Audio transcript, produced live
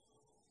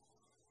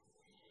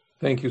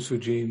Thank you,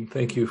 Sujin.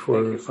 Thank you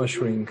for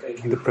ushering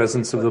the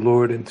presence of the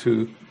Lord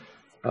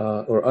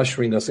or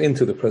ushering us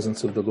into the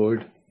presence of the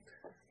Lord.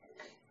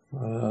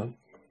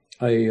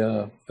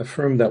 I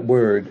affirm that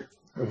word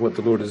of what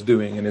the Lord is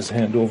doing in His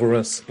hand over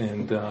us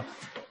and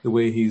the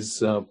way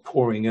He's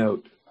pouring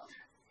out,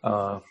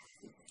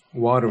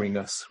 watering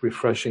us,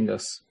 refreshing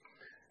us,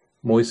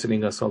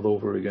 moistening us all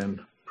over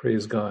again.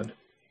 Praise God.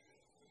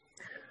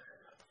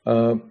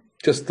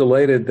 Just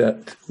delighted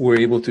that we're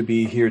able to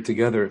be here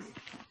together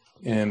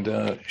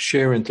and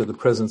share into the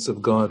presence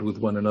of God with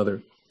one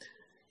another.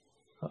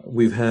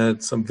 We've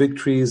had some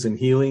victories and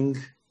healing.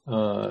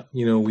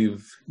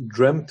 We've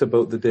dreamt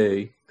about the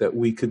day that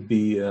we could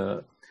be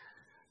a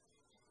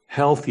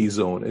healthy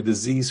zone, a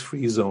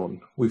disease-free zone.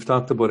 We've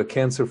talked about a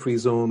cancer-free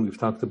zone. We've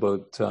talked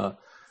about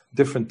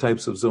different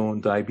types of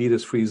zone,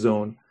 diabetes-free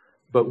zone.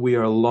 But we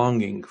are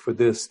longing for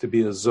this to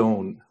be a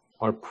zone,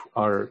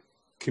 our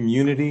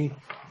community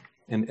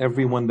and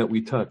everyone that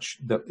we touch,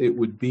 that it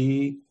would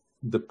be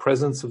the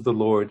presence of the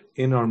Lord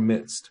in our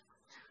midst.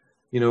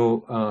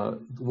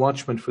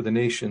 Watchman for the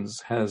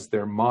Nations has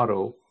their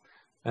motto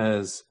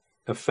as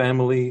a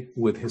family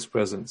with His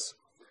presence.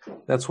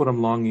 That's what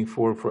I'm longing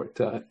for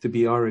to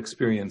be our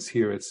experience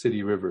here at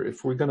City River.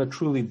 If we're going to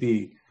truly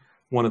be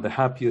one of the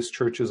happiest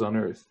churches on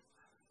earth,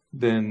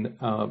 then,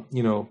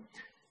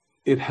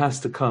 it has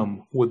to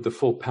come with the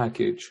full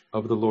package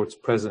of the Lord's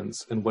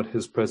presence and what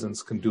His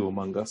presence can do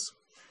among us.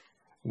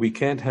 We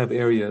can't have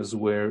areas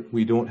where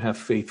we don't have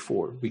faith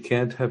for. We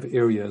can't have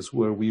areas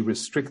where we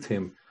restrict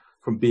Him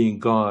from being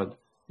God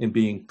and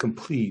being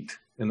complete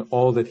in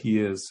all that He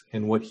is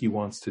and what He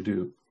wants to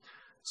do.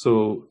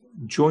 So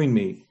join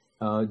me,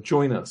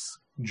 join us,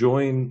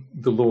 join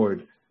the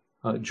Lord,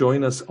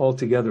 join us all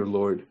together,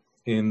 Lord,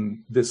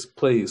 in this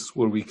place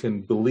where we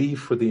can believe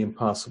for the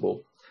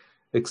impossible,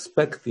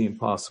 expect the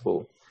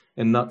impossible,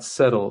 and not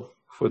settle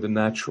for the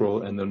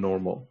natural and the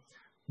normal.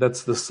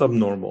 That's the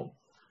subnormal.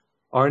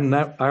 Our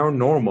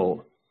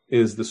normal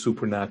is the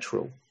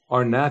supernatural.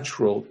 Our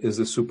natural is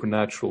the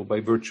supernatural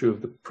by virtue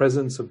of the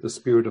presence of the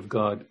Spirit of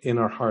God in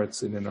our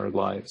hearts and in our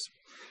lives.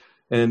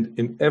 And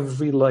in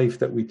every life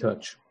that we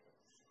touch,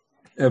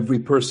 every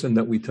person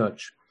that we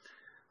touch.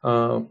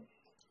 I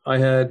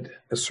had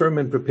a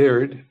sermon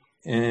prepared,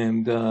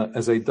 and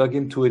as I dug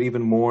into it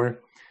even more,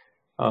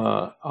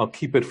 I'll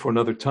keep it for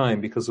another time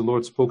because the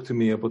Lord spoke to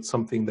me about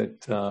something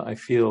that I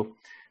feel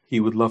He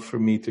would love for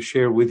me to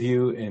share with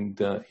you, and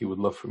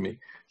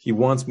He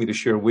wants me to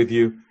share with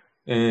you.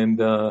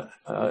 And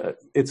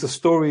it's a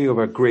story of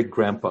our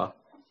great-grandpa.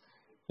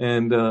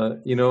 And,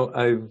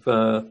 I've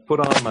put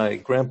on my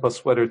grandpa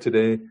sweater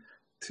today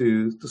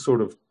to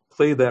sort of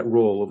play that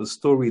role of a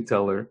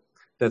storyteller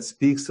that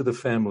speaks to the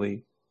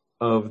family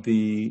of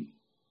the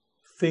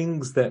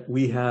things that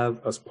we have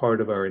as part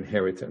of our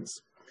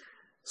inheritance.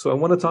 So I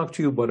want to talk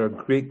to you about our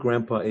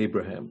great-grandpa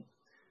Abraham.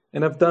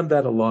 And I've done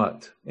that a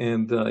lot.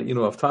 And,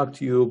 I've talked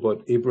to you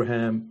about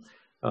Abraham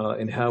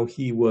and how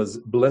he was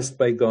blessed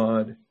by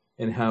God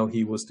and how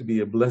he was to be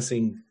a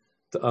blessing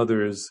to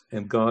others.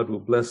 And God will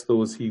bless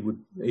those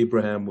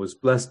Abraham was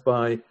blessed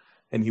by,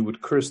 and He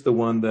would curse the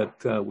one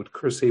that would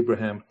curse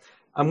Abraham.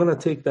 I'm going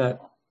to take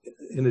that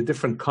in a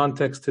different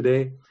context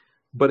today,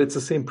 but it's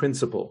the same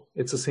principle.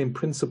 It's the same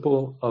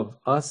principle of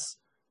us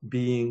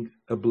being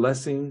a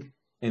blessing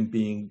and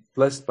being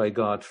blessed by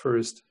God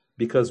first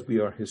because we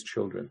are His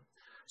children.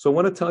 So I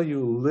want to tell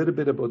you a little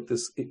bit about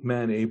this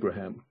man,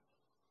 Abraham.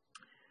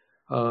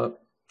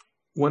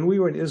 When we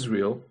were in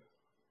Israel,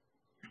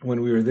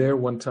 when we were there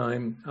one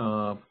time,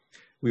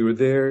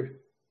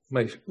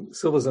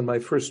 Silva's and my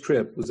first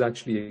trip was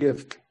actually a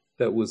gift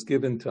that was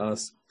given to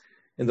us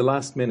in the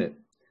last minute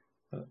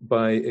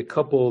by a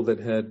couple that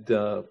had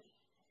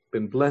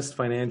been blessed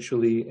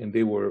financially, and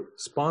they were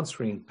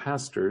sponsoring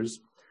pastors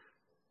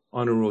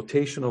on a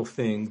rotational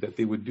thing that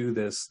they would do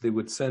this. They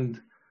would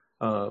send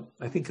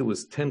I think it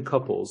was 10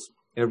 couples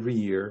every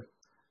year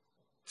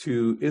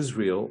to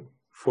Israel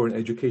for an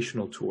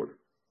educational tour.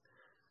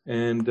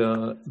 And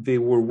they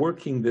were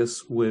working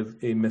this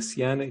with a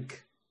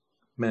Messianic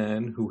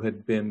man who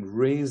had been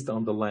raised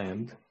on the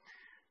land.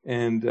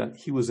 And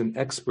he was an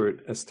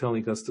expert as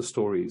telling us the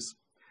stories.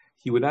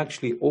 He would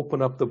actually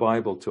open up the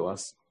Bible to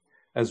us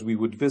as we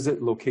would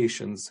visit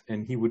locations,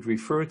 and he would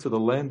refer to the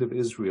land of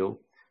Israel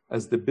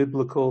as the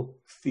biblical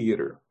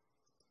theater.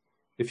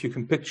 If you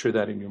can picture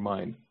that in your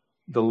mind.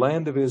 The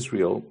land of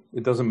Israel,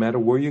 it doesn't matter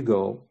where you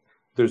go,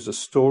 there's a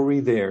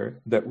story there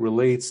that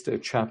relates to a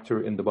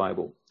chapter in the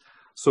Bible.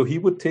 So he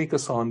would take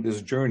us on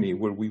this journey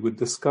where we would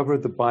discover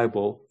the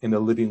Bible in a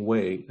living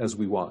way as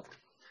we walked.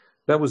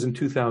 That was in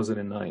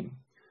 2009.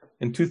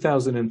 In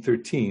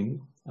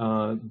 2013,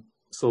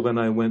 Silva and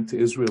I went to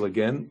Israel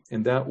again,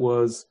 and that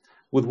was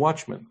with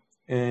Watchmen.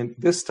 And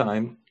this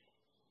time,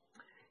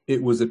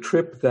 it was a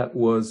trip that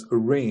was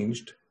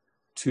arranged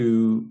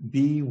to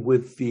be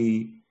with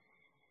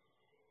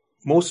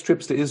most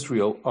trips to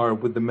Israel are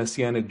with the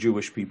Messianic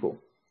Jewish people.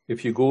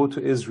 If you go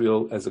to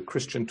Israel as a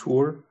Christian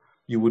tour,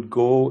 you would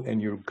go and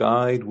your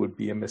guide would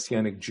be a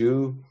Messianic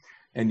Jew,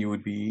 and you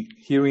would be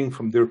hearing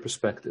from their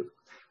perspective.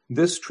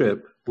 This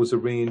trip was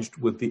arranged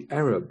with the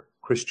Arab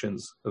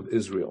Christians of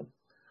Israel.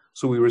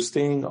 So we were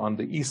staying on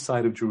the east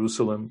side of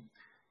Jerusalem,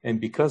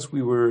 and because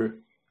we were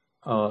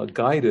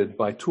guided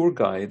by tour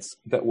guides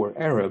that were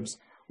Arabs,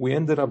 we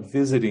ended up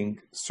visiting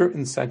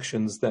certain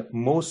sections that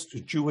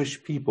most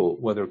Jewish people,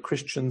 whether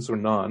Christians or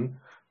non,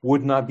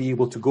 would not be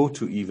able to go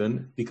to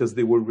even because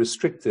they were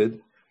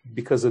restricted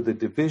because of the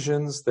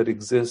divisions that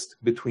exist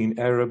between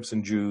Arabs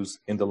and Jews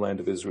in the land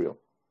of Israel.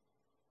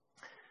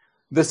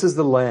 This is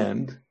the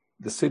land,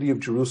 the city of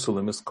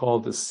Jerusalem is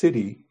called the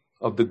city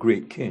of the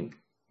great king.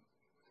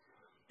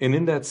 And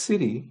in that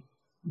city,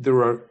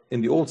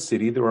 in the old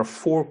city, there are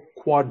 4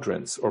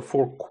 quadrants or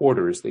 4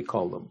 quarters, they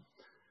call them.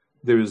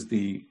 There's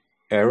the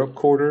Arab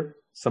quarter,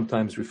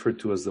 sometimes referred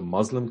to as the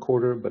Muslim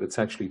quarter, but it's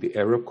actually the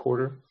Arab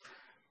quarter.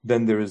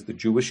 Then there is the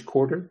Jewish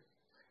quarter.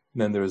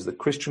 Then there is the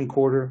Christian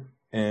quarter,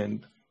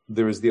 and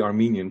there is the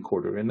Armenian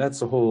quarter. And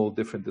that's a whole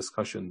different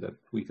discussion that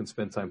we can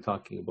spend time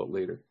talking about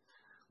later.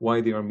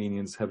 Why the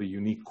Armenians have a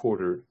unique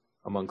quarter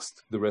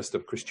amongst the rest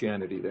of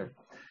Christianity there.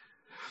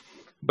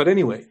 But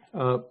anyway,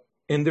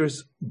 and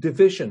there's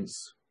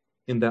divisions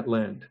in that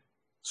land.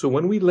 So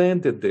when we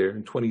landed there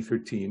in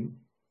 2013,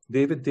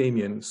 David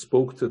Damien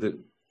spoke to the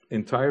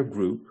entire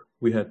group.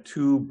 We had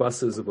 2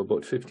 buses of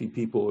about 50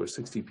 people or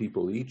 60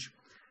 people each.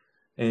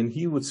 And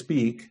he would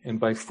speak, and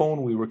by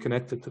phone we were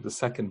connected to the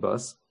second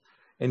bus.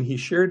 And he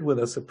shared with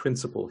us a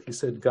principle. He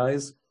said,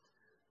 guys,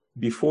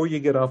 before you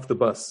get off the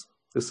bus,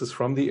 this is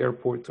from the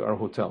airport to our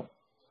hotel,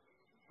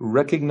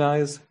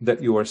 recognize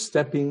that you are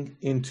stepping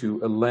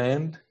into a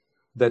land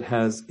that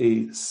has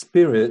a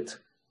spirit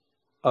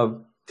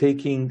of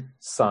taking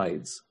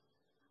sides.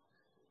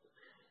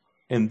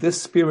 And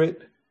this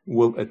spirit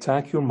will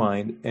attack your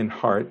mind and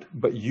heart,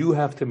 but you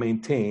have to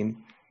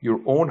maintain your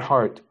own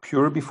heart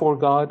pure before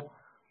God,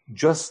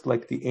 just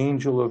like the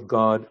angel of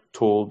God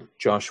told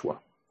Joshua.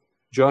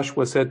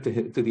 Joshua said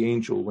to the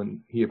angel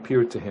when he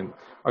appeared to him,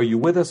 "Are you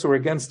with us or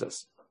against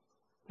us?"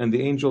 And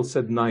the angel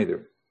said,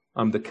 "Neither.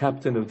 I'm the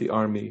captain of the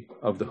army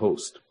of the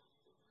host."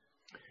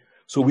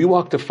 So we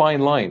walked a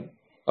fine line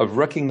of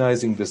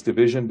recognizing this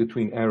division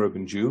between Arab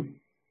and Jew.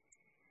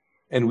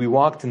 And we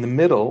walked in the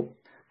middle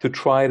to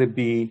try to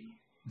be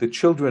the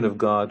children of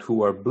God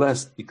who are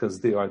blessed because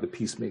they are the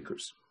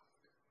peacemakers.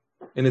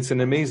 And it's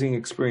an amazing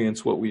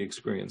experience what we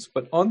experienced.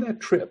 But on that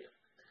trip,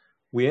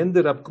 we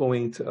ended up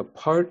going to a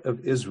part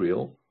of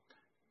Israel,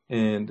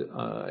 and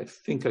I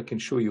think I can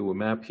show you a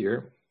map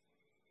here.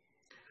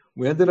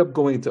 We ended up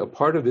going to a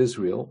part of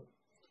Israel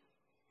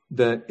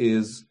that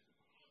is,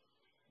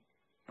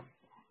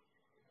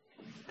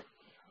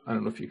 I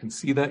don't know if you can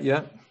see that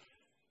yet.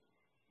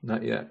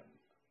 Not yet.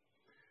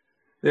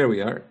 There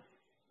we are.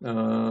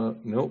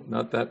 No,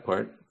 not that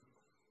part.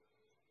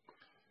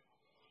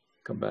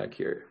 Come back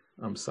here.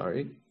 I'm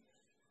sorry.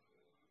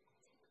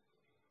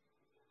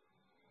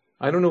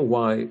 I don't know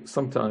why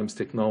sometimes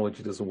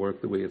technology doesn't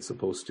work the way it's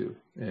supposed to.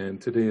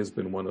 And today has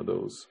been one of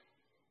those.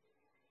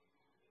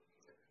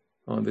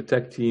 On the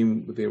tech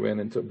team, they ran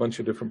into a bunch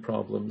of different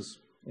problems.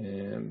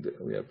 And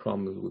we had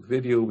problems with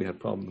video, we had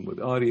problems with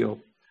audio,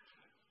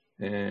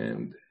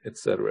 and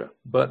etc.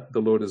 But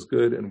the Lord is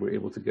good, and we're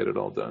able to get it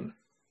all done.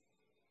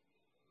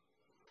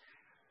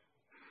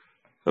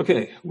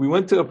 Okay, we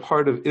went to a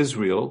part of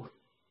Israel,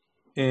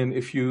 and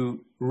if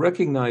you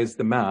recognize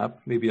the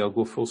map, maybe I'll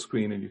go full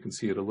screen and you can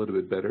see it a little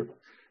bit better.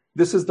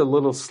 This is the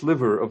little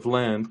sliver of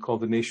land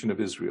called the nation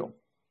of Israel.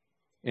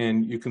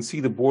 And you can see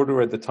the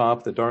border at the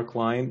top, the dark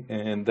line,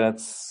 and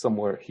that's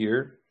somewhere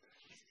here.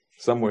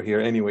 Somewhere here.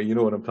 Anyway, you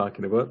know what I'm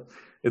talking about.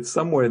 It's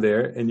somewhere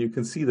there, and you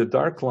can see the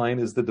dark line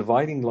is the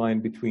dividing line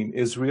between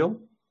Israel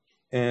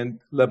and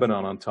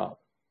Lebanon on top.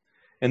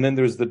 And then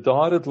there's the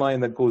dotted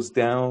line that goes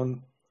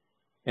down,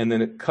 and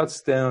then it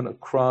cuts down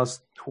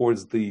across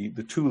towards the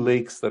 2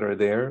 lakes that are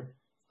there,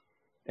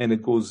 and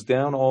it goes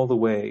down all the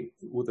way.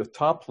 Well, the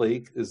top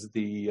lake is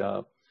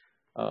the,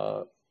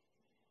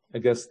 I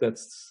guess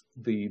that's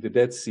the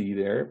Dead Sea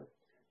there,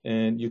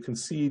 and you can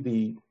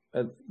see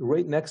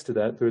right next to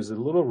that, there's a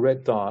little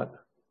red dot.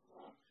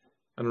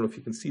 I don't know if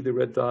you can see the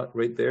red dot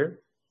right there.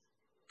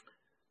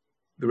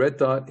 The red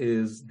dot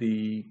is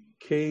the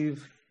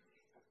cave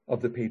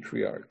of the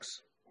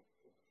patriarchs.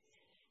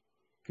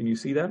 Can you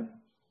see that?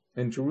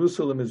 And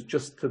Jerusalem is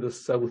just to the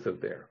south of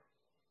there.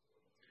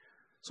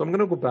 So I'm going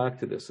to go back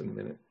to this in a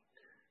minute.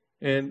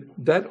 And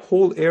that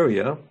whole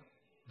area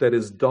that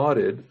is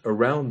dotted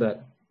around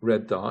that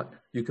red dot,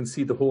 you can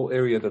see the whole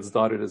area that's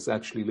dotted is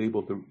actually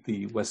labeled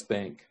the West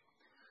Bank.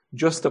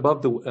 Just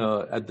above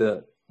at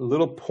the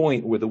little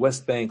point where the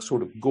West Bank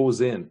sort of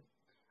goes in,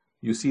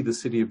 you see the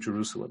city of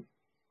Jerusalem.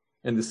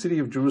 And the city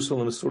of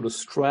Jerusalem is sort of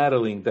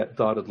straddling that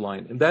dotted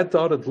line. And that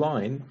dotted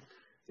line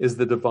is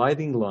the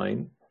dividing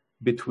line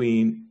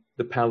between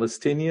the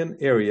Palestinian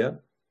area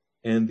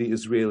and the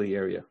Israeli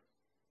area.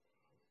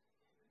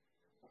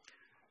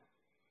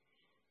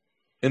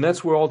 And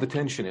that's where all the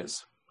tension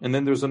is. And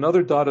then there's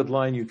another dotted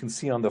line you can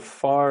see on the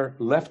far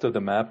left of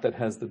the map that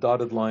has the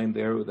dotted line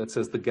there that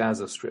says the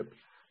Gaza Strip.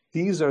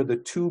 These are the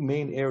 2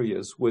 main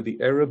areas where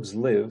the Arabs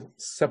live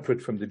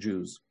separate from the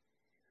Jews.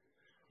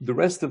 The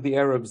rest of the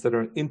Arabs that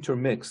are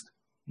intermixed,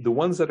 the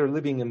ones that are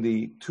living in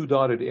the two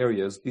dotted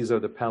areas, these are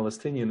the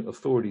Palestinian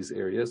authorities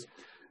areas,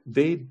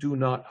 they do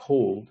not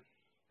hold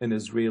an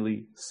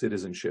Israeli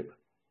citizenship.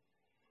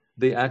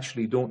 They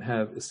actually don't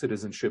have a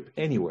citizenship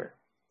anywhere.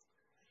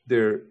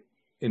 They're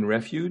in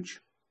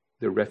refuge,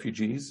 they're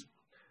refugees,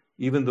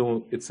 even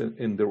though it's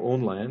in their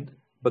own land,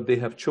 but they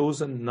have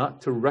chosen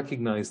not to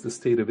recognize the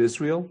state of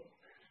Israel.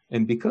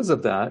 And because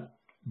of that,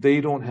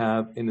 they don't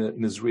have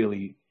an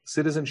Israeli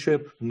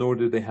citizenship, nor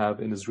do they have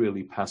an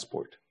Israeli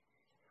passport.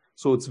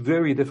 So it's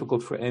very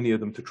difficult for any of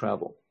them to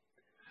travel.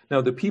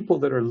 Now, the people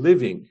that are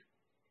living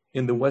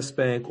in the West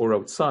Bank or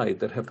outside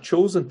that have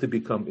chosen to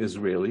become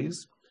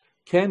Israelis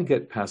can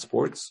get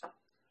passports,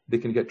 they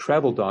can get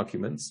travel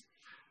documents,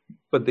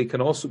 but they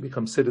can also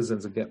become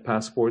citizens and get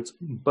passports.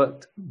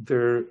 But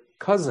their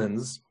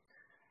cousins,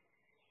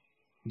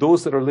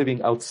 those that are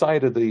living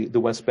outside of the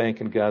West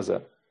Bank and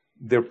Gaza,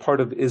 they're part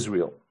of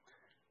Israel.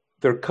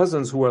 Their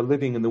cousins who are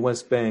living in the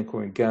West Bank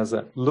or in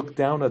Gaza look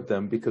down at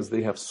them because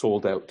they have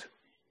sold out.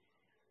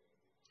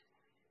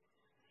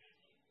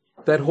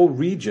 That whole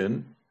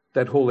region,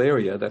 that whole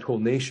area, that whole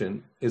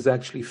nation is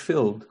actually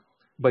filled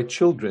by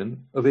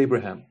children of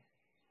Abraham.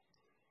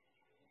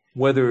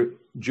 Whether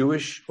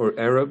Jewish or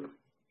Arab,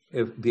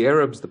 if the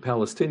Arabs, the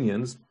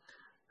Palestinians,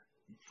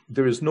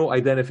 there is no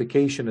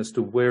identification as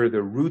to where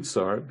their roots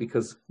are,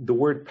 because the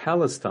word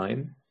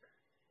Palestine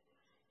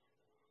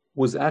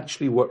was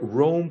actually what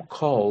Rome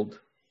called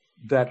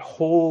that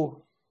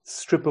whole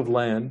strip of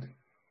land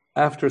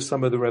after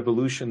some of the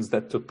revolutions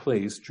that took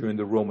place during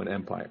the Roman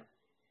Empire.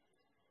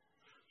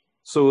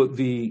 So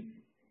the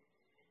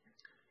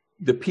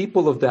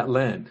people of that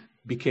land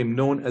became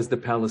known as the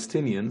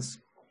Palestinians,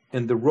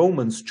 and the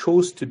Romans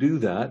chose to do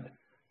that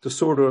to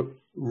sort of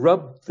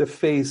rub the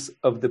face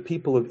of the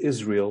people of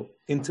Israel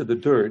into the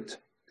dirt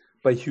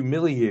by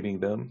humiliating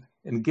them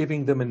and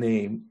giving them a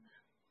name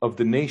of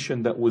the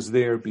nation that was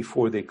there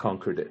before they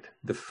conquered it,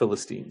 the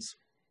Philistines.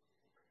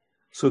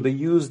 So they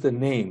used a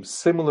name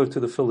similar to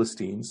the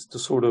Philistines to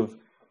sort of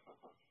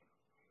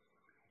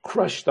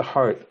crush the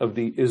heart of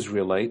the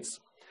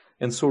Israelites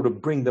and sort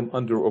of bring them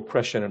under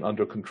oppression and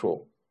under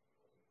control.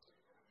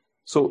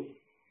 So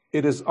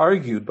it is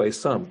argued by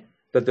some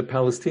that the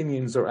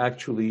Palestinians are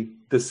actually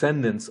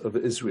descendants of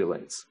the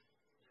Israelites.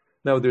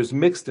 Now, there's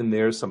mixed in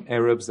there some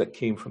Arabs that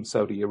came from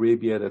Saudi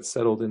Arabia that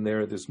settled in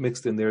there. There's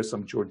mixed in there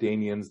some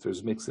Jordanians.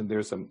 There's mixed in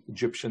there some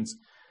Egyptians.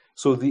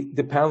 So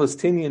the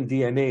Palestinian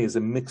DNA is a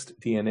mixed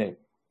DNA.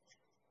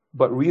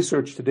 But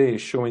research today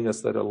is showing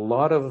us that a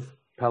lot of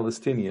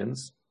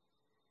Palestinians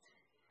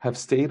have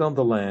stayed on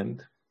the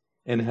land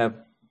and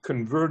have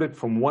converted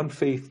from one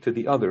faith to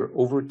the other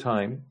over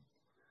time,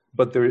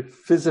 but their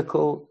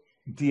physical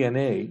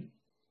DNA,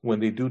 when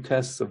they do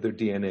tests of their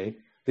DNA,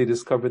 they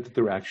discover that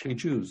they're actually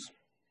Jews.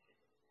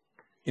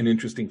 An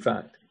interesting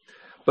fact.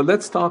 But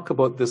let's talk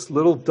about this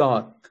little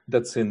dot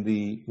that's in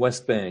the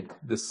West Bank,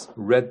 this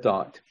red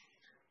dot.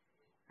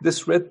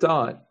 This red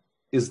dot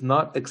is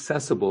not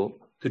accessible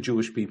to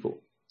Jewish people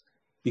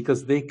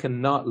because they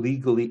cannot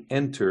legally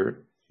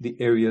enter the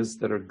areas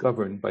that are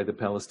governed by the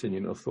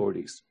Palestinian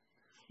authorities.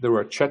 There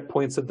are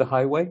checkpoints at the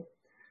highway,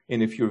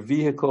 and if your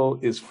vehicle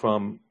is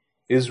from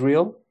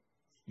Israel,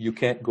 you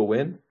can't go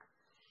in.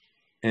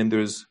 And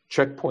there's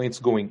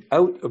checkpoints going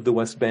out of the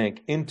West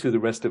Bank into the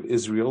rest of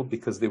Israel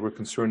because they were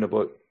concerned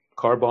about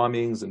car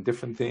bombings and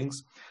different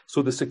things.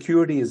 So the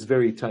security is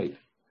very tight.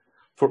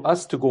 For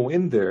us to go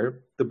in there,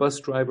 the bus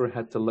driver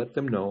had to let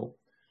them know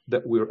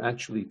that we're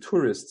actually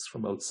tourists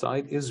from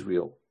outside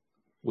Israel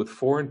with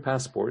foreign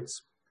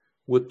passports,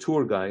 with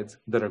tour guides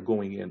that are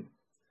going in.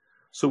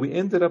 So we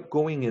ended up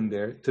going in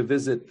there to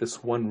visit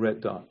this one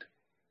red dot.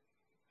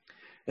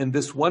 And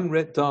this one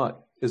red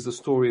dot is the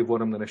story of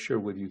what I'm going to share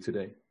with you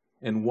today,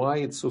 and why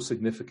it's so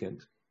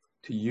significant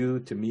to you,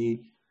 to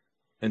me,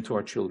 and to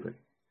our children.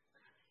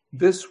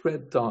 This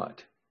red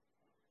dot,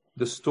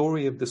 the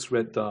story of this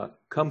red dot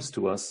comes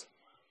to us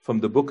from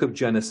the book of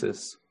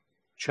Genesis,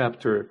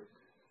 chapter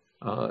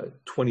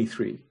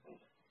 23.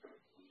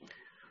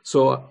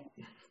 So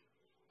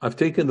I've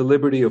taken the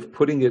liberty of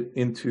putting it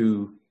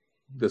into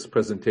this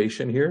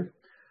presentation here.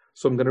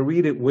 So I'm going to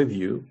read it with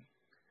you,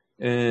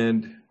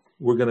 and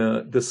we're going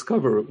to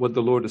discover what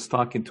the Lord is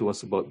talking to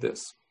us about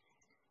this.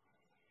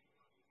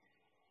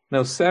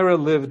 Now, Sarah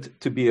lived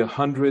to be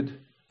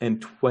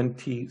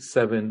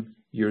 127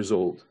 years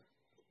old.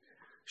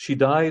 She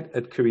died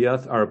at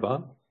Kiryat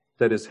Arba,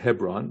 that is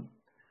Hebron.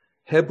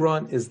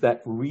 Hebron is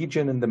that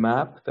region in the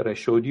map that I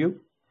showed you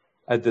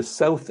at the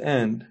south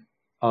end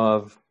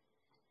of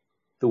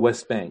the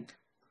West Bank.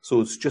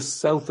 So it's just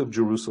south of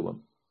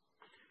Jerusalem,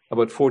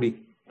 about 40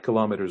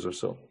 kilometers or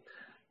so.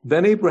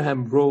 Then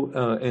Abraham wrote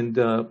in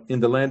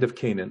the land of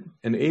Canaan,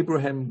 and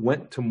Abraham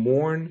went to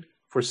mourn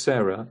for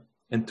Sarah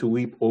and to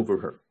weep over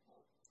her.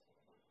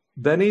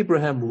 Then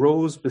Abraham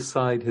rose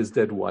beside his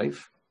dead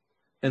wife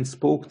and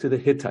spoke to the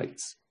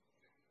Hittites.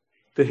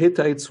 The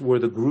Hittites were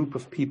the group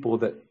of people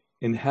that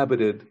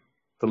inhabited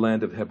the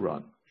land of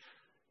Hebron.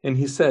 And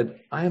he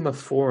said, I am a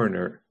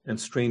foreigner and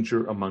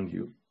stranger among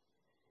you.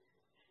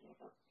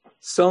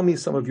 Sell me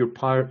some of your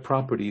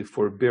property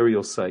for a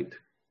burial site.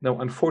 Now,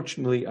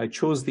 unfortunately, I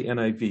chose the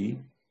NIV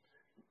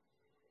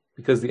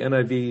because the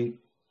NIV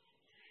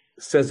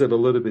says it a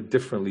little bit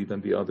differently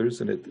than the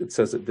others, and it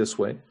says it this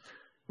way.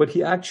 But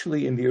he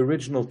actually, in the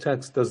original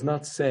text, does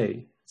not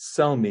say,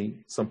 sell me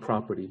some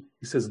property.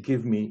 He says,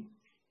 give me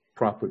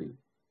property.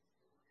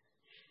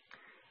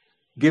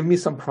 Give me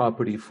some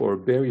property for a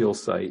burial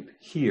site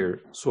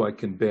here so I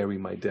can bury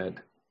my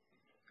dead.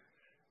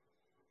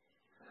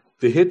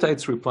 The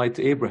Hittites replied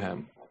to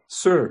Abraham,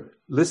 Sir,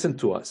 listen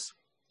to us.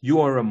 You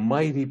are a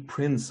mighty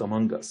prince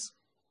among us.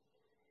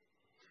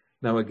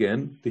 Now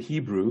again, the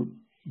Hebrew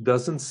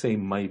doesn't say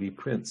mighty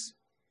prince.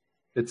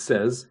 It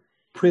says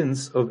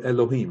prince of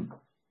Elohim.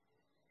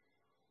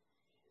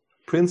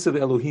 Prince of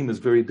Elohim is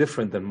very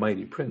different than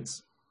mighty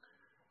prince.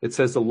 It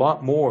says a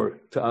lot more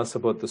to us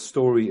about the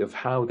story of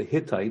how the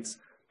Hittites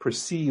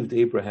perceived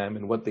Abraham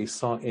and what they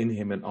saw in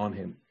him and on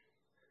him.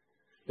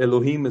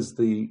 Elohim is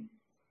the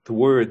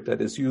word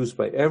that is used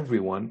by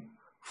everyone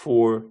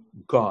for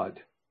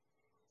God.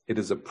 It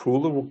is a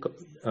plural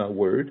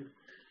word.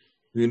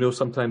 You know,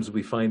 sometimes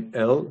we find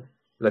El,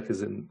 like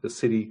as in the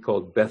city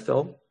called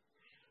Bethel.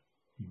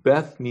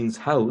 Beth means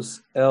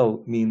house.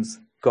 El means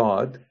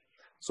God.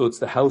 So it's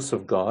the house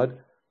of God.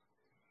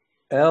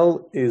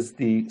 El is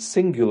the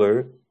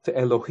singular to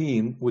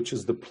Elohim, which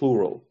is the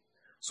plural.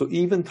 So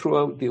even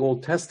throughout the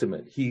Old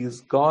Testament,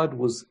 God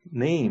was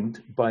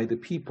named by the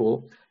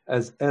people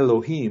as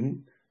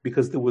Elohim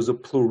because there was a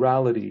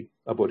plurality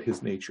about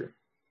his nature.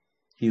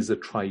 He is a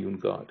triune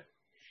God.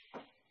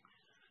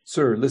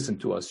 Sir, listen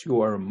to us.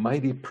 You are a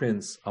mighty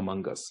prince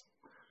among us.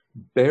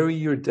 Bury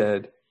your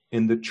dead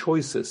in the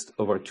choicest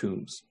of our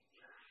tombs.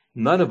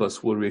 None of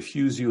us will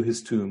refuse you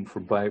his tomb for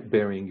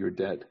burying your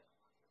dead.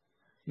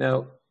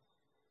 Now,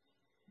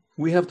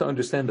 we have to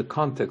understand the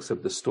context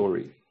of the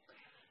story.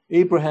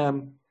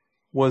 Abraham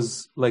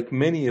was, like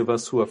many of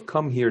us who have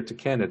come here to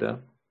Canada,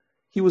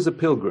 he was a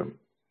pilgrim.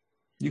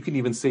 You can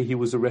even say he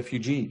was a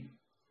refugee.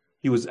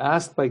 He was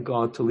asked by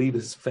God to leave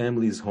his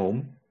family's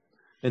home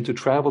and to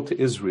travel to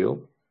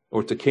Israel,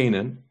 or to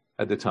Canaan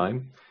at the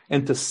time,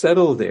 and to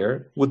settle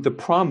there with the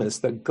promise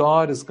that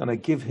God is going to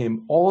give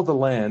him all the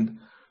land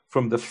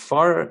from the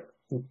far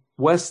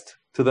west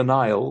to the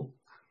Nile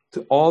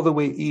to all the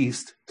way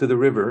east to the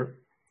river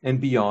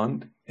and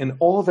beyond, and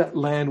all that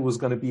land was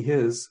going to be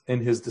his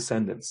and his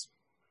descendants.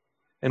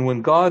 And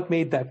when God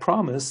made that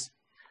promise,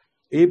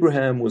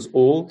 Abraham was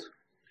old,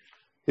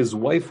 his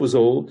wife was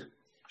old,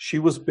 she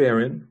was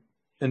barren,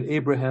 and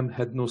Abraham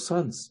had no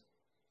sons.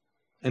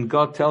 And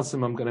God tells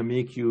him, I'm going to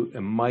make you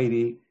a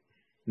mighty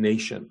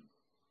nation,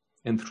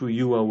 and through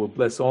you I will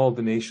bless all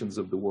the nations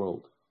of the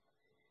world.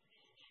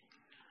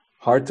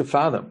 Hard to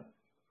fathom.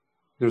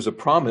 There's a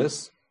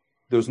promise.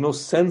 There's no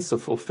sense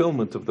of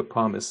fulfillment of the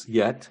promise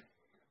yet,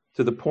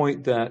 to the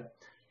point that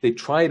they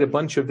tried a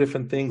bunch of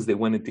different things. They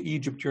went into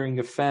Egypt during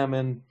a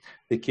famine.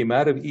 They came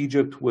out of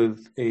Egypt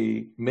with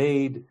a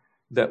maid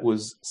that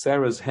was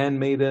Sarah's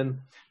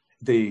handmaiden.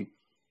 They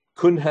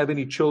couldn't have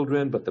any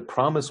children, but the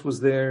promise was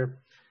there.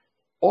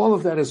 All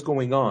of that is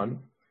going on,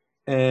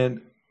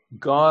 and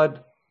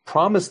God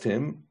promised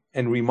him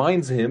and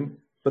reminds him,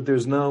 but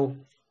there's no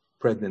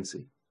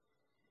pregnancy.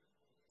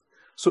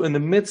 So in the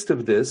midst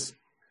of this,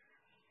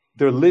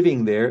 they're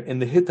living there,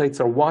 and the Hittites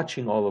are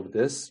watching all of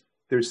this.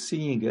 They're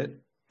seeing it,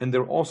 and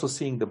they're also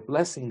seeing the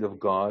blessing of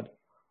God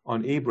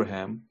on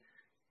Abraham.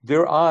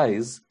 Their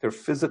eyes, their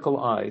physical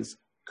eyes,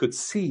 could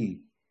see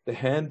the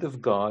hand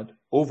of God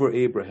over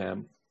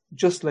Abraham,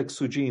 just like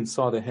Sujin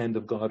saw the hand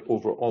of God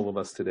over all of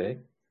us today.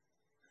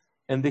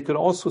 And they could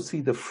also see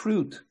the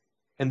fruit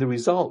and the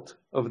result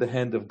of the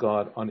hand of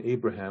God on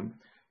Abraham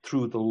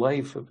through the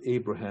life of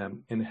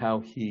Abraham and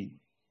how he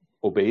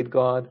obeyed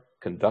God,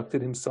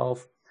 conducted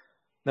himself.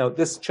 Now,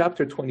 this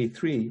chapter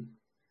 23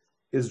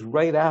 is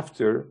right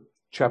after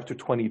chapter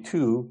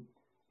 22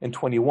 and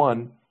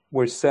 21,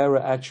 where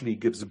Sarah actually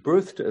gives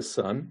birth to a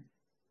son,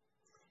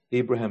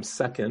 Abraham's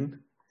second.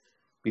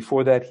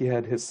 Before that, he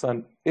had his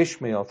son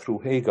Ishmael through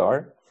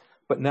Hagar.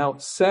 But now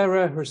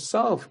Sarah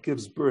herself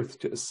gives birth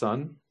to a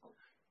son,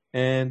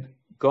 and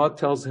God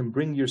tells him,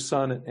 bring your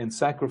son and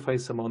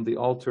sacrifice him on the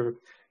altar.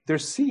 They're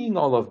seeing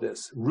all of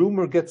this.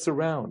 Rumor gets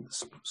around.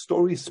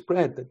 Stories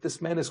spread that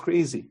this man is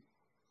crazy.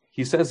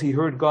 He says he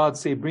heard God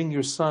say, bring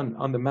your son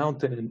on the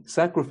mountain and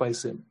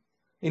sacrifice him.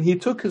 And he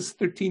took his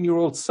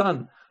 13-year-old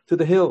son to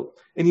the hill,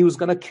 and he was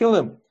going to kill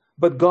him.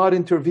 But God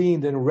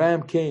intervened, and a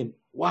ram came.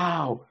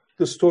 Wow.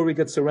 The story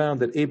gets around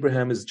that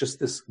Abraham is just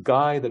this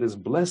guy that is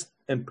blessed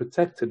and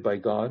protected by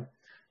God,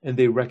 and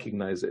they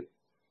recognize it.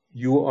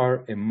 You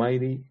are a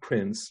mighty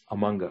prince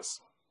among us.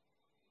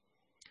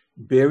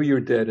 Bury your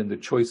dead in the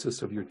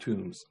choicest of your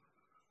tombs.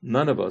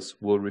 None of us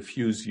will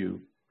refuse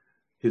you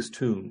his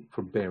tomb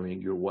for burying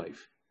your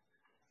wife.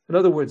 In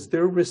other words,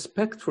 their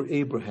respect for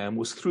Abraham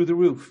was through the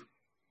roof.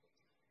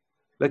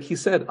 Like he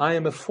said, I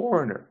am a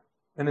foreigner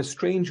and a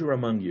stranger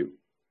among you.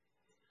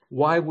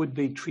 Why would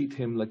they treat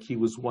him like he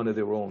was one of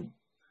their own?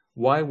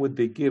 Why would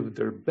they give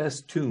their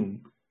best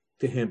tomb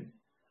to him?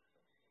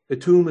 A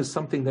tomb is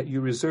something that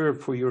you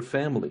reserve for your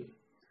family,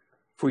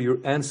 for your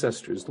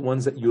ancestors, the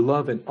ones that you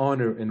love and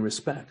honor and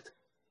respect.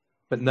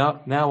 But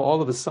now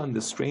all of a sudden,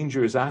 the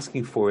stranger is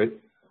asking for it.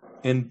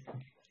 And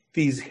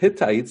these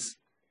Hittites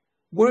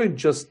weren't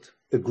just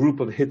a group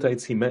of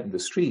Hittites he met in the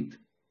street.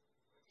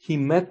 He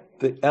met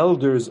the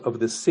elders of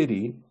the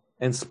city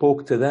and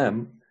spoke to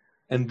them,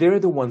 and they're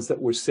the ones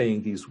that were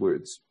saying these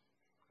words.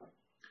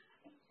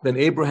 Then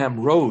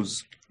Abraham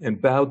rose and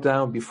bowed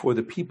down before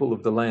the people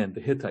of the land,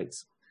 the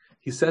Hittites.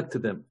 He said to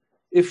them,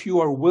 "If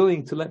you are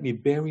willing to let me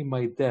bury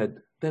my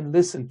dead, then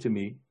listen to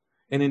me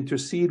and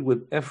intercede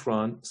with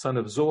Ephron, son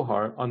of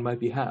Zohar, on my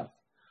behalf.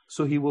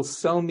 So he will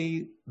sell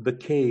me the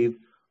cave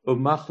of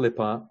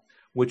Machlepah,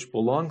 which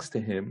belongs to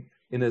him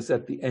and is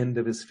at the end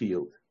of his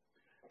field.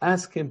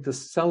 Ask him to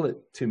sell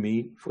it to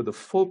me for the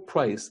full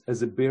price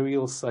as a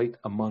burial site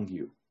among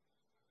you."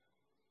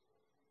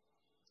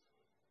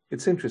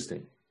 It's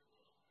interesting.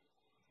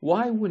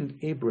 Why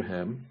wouldn't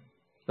Abraham,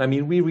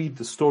 we read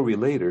the story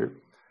later,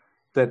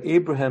 that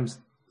Abraham's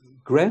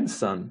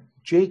grandson,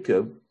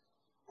 Jacob,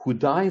 who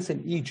dies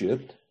in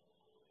Egypt,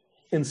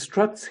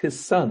 instructs his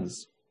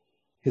sons,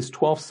 his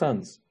 12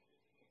 sons,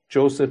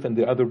 Joseph and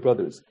the other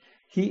brothers.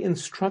 He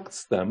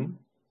instructs them,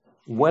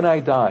 when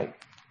I die,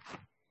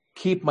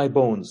 keep my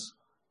bones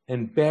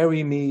and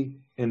bury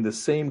me in the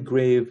same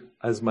grave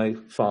as my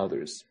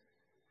fathers.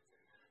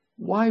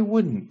 Why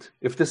wouldn't,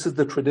 if this is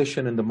the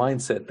tradition and the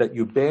mindset that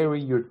you bury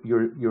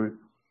your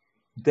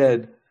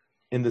dead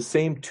in the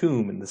same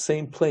tomb, in the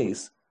same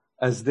place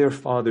as their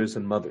fathers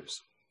and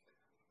mothers,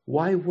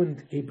 why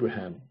wouldn't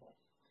Abraham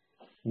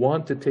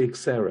want to take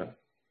Sarah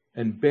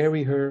and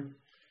bury her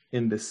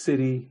in the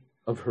city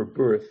of her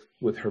birth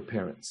with her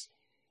parents?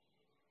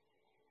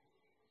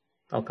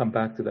 I'll come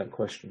back to that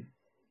question.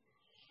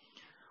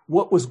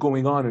 What was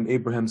going on in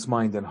Abraham's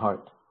mind and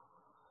heart?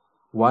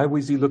 Why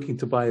was he looking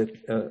to buy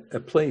a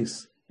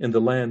place in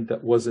the land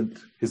that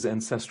wasn't his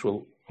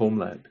ancestral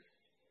homeland?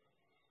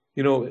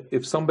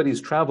 If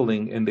somebody's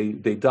traveling and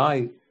they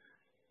die,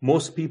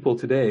 most people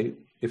today,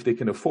 if they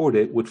can afford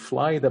it, would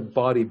fly the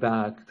body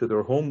back to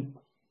their home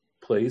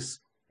place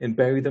and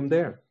bury them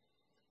there.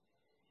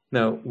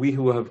 Now, we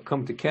who have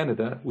come to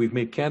Canada, we've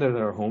made Canada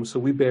our home, so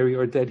we bury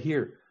our dead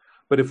here.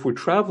 But if we're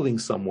traveling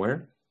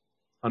somewhere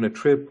on a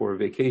trip or a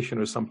vacation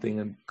or something,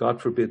 and God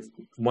forbid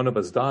one of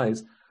us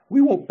dies, we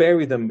won't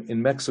bury them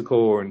in Mexico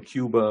or in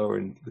Cuba or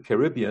in the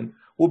Caribbean.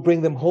 We'll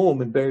bring them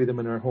home and bury them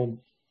in our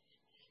home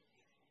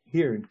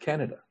here in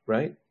Canada,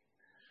 right?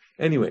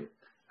 Anyway,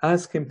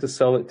 ask him to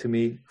sell it to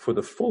me for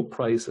the full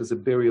price as a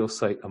burial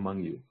site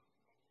among you.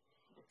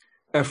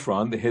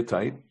 Ephron, the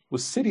Hittite,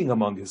 was sitting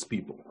among his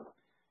people,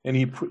 and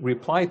he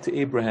replied to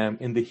Abraham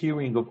in the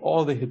hearing of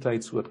all the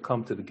Hittites who had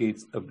come to the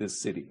gates of this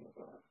city.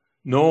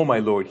 "No, my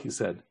lord," he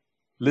said,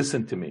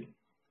 "listen to me."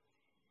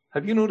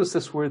 Have you noticed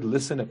this word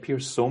listen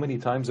appears so many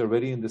times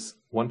already in this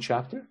one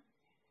chapter?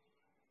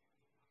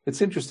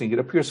 It's interesting. It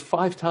appears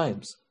 5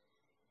 times.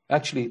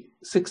 Actually,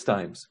 6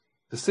 times.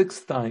 The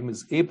 6th time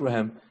is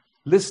Abraham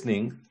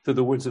listening to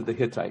the words of the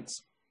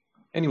Hittites.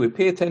 Anyway,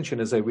 pay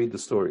attention as I read the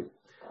story.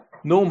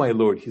 "No, my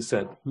lord," he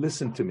said,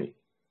 "listen to me.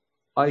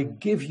 I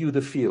give you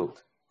the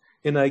field,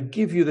 and I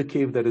give you the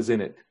cave that is in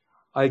it.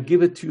 I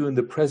give it to you in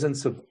the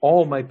presence of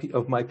all my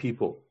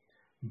people.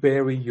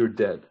 Bury your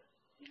dead."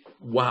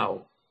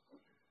 Wow.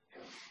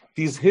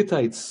 These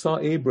Hittites saw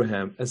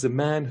Abraham as a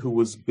man who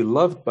was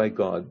beloved by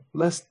God,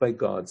 blessed by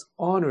God,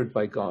 honored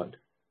by God,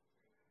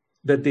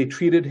 that they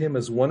treated him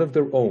as one of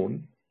their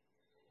own,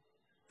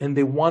 and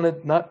they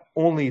wanted not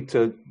only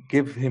to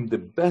give him the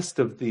best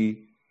of the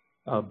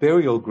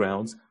burial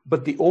grounds,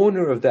 but the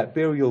owner of that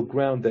burial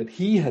ground that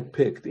he had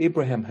picked,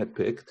 Abraham had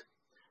picked,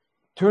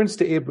 turns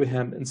to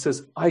Abraham and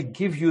says, "I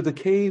give you the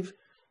cave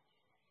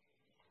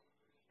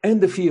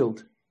and the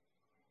field.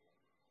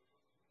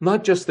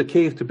 Not just the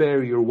cave to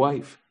bury your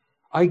wife.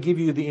 I give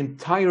you the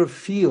entire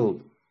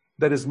field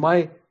that is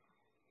my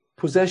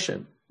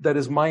possession, that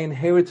is my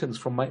inheritance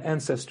from my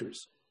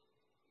ancestors.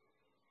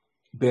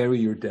 Bury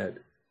your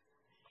dead."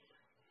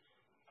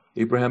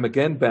 Abraham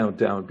again bowed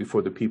down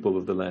before the people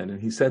of the land,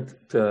 and he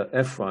said to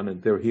Ephron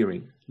in their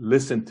hearing,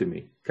 "Listen to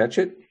me." Catch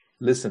it?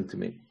 Listen to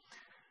me.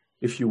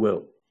 "If you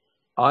will,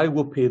 I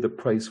will pay the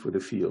price for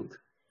the field.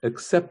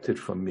 Accept it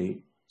from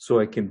me so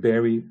I can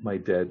bury my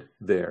dead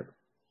there."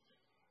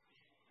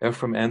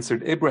 Ephron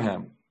answered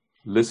Abraham,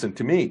 "Listen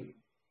to me."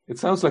 It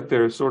sounds like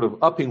they're sort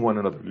of upping one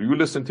another. "You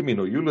listen to me."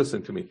 "No, you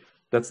listen to me."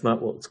 That's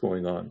not what's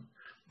going on.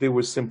 They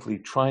were simply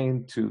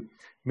trying to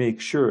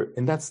make sure.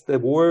 And that's the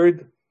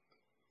word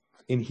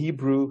in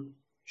Hebrew,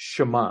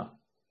 Shema.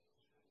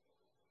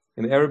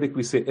 In Arabic,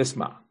 we say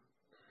Isma.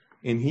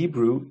 In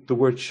Hebrew, the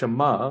word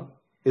Shema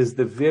is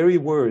the very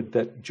word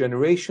that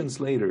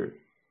generations later,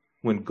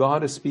 when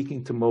God is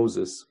speaking to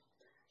Moses,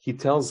 he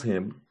tells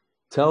him,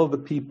 "Tell the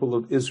people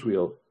of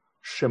Israel,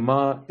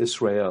 Shema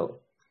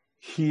Israel,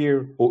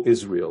 hear, O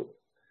Israel,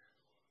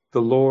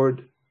 the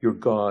Lord your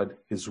God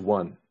is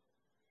one."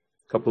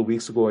 A couple of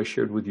weeks ago, I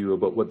shared with you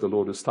about what the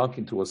Lord is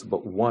talking to us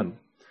about one,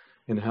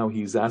 and how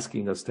he's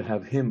asking us to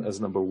have him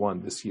as number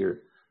one this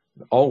year.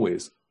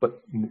 Always,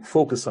 but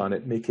focus on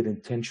it, make it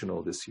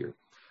intentional this year.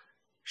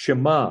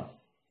 Shema,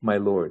 my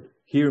Lord,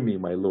 hear me,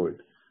 my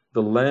Lord.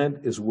 The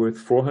land is worth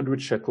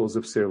 400 shekels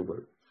of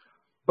silver.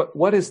 But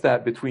what is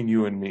that between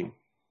you and me?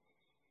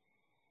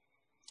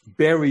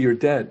 Bury your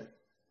dead.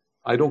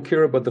 I don't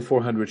care about the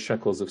 400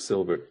 shekels of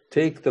silver.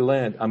 Take the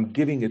land. I'm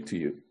giving it to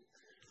you.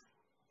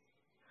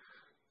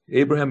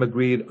 Abraham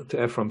agreed to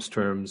Ephron's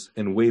terms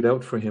and weighed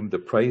out for him the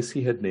price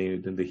he had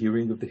named in the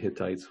hearing of the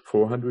Hittites,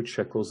 400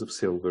 shekels of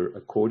silver,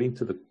 according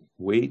to the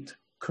weight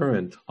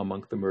current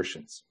among the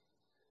merchants.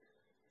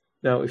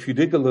 Now, if you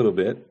dig a little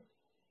bit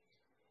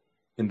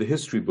in the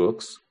history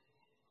books,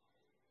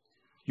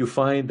 you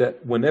find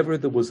that whenever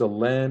there was a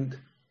land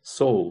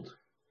sold,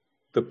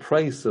 the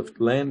price of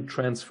land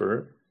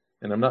transfer,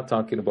 and I'm not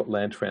talking about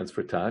land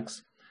transfer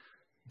tax,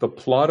 the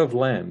plot of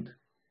land,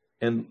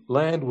 and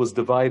land was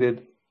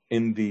divided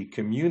in the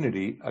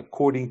community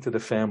according to the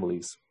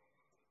families.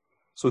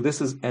 So this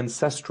is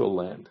ancestral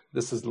land.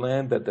 This is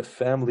land that the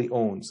family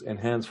owns and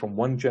hands from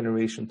one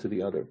generation to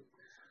the other.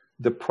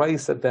 The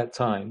price at that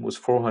time was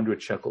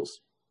 400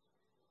 shekels.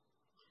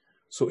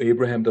 So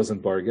Abraham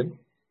doesn't bargain.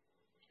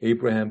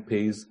 Abraham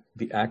pays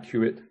the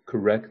accurate,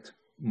 correct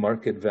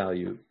market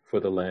value for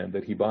the land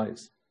that he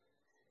buys.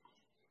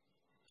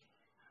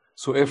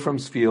 So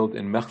Ephraim's field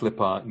in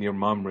Machlepah near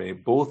Mamre,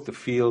 both the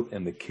field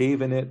and the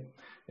cave in it,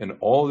 and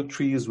all the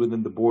trees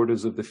within the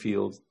borders of the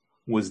fields,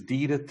 was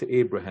deeded to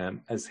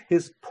Abraham as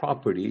his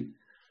property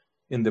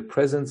in the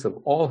presence of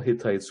all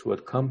Hittites who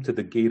had come to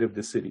the gate of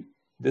the city.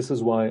 This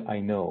is why I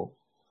know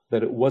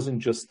that it wasn't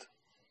just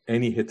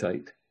any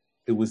Hittite.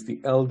 It was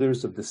the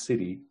elders of the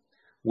city,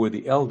 where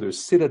the elders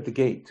sit at the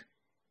gate.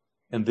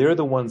 And they're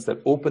the ones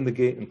that open the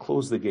gate and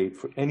close the gate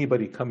for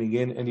anybody coming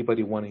in,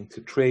 anybody wanting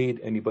to trade,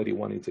 anybody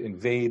wanting to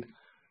invade.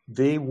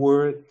 They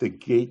were the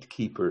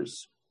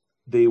gatekeepers.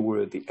 They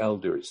were the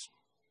elders.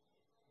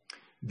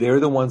 They're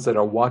the ones that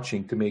are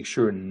watching to make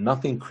sure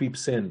nothing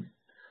creeps in.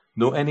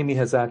 No enemy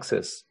has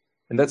access.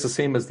 And that's the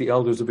same as the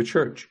elders of a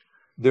church.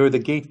 They're the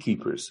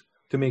gatekeepers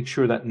to make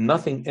sure that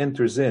nothing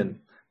enters in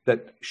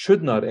that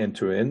should not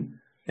enter in,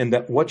 and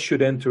that what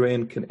should enter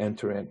in can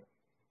enter in.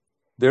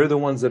 They're the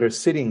ones that are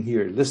sitting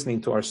here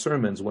listening to our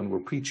sermons when we're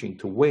preaching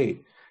to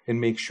weigh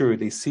and make sure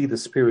they see the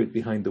spirit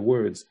behind the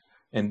words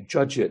and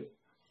judge it.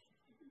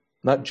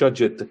 Not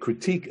judge it to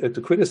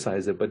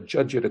criticize it, but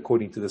judge it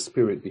according to the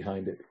spirit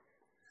behind it.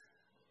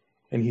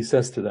 And he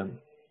says to them,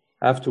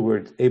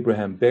 afterward,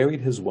 Abraham buried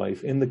his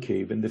wife in the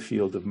cave in the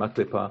field of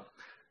Machlepah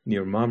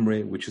near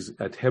Mamre, which is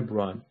at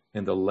Hebron,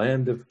 in the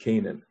land of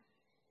Canaan.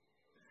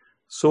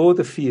 So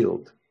the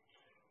field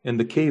and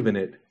the cave in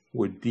it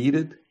were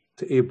deeded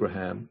to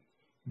Abraham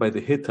by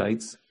the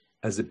Hittites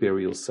as a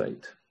burial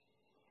site.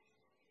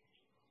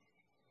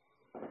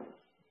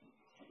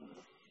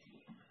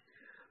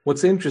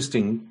 What's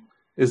interesting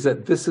is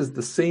that this is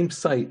the same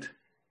site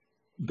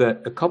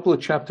that a couple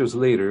of chapters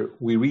later,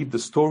 we read the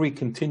story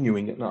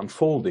continuing and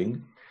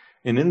unfolding.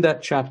 And in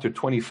that chapter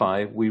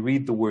 25, we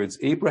read the words,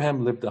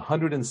 Abraham lived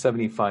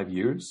 175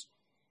 years.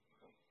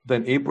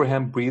 Then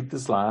Abraham breathed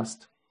his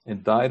last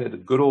and died at a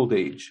good old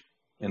age,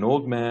 an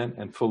old man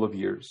and full of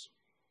years.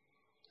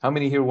 How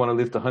many here want to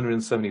live to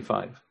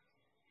 175?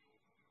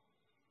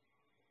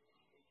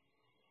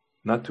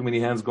 Not too many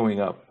hands going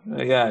up.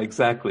 Yeah,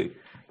 exactly.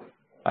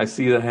 I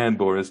see the hand,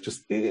 Boris.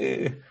 Just,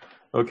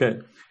 okay.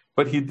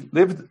 But he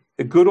lived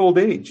a good old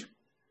age,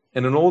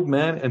 and an old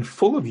man and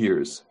full of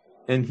years,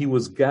 and he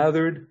was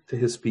gathered to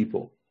his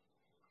people.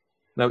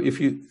 Now, if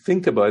you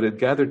think about it,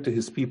 gathered to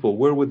his people,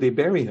 where would they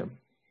bury him?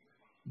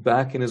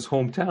 Back in his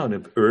hometown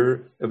of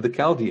Ur of the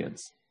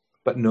Chaldeans.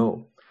 But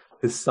no,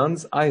 his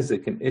sons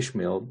Isaac and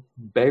Ishmael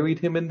buried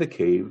him in the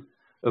cave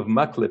of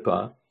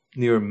Machlepah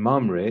near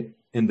Mamre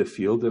in the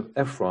field of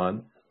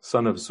Ephron,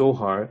 son of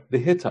Zohar the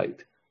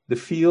Hittite, the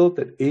field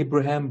that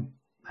Abraham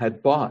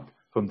had bought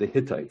from the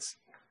Hittites.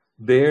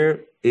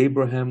 There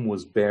Abraham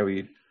was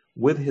buried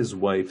with his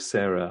wife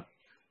Sarah.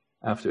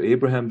 After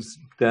Abraham's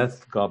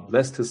death, God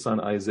blessed his son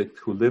Isaac,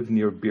 who lived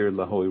near Bir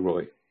Lahai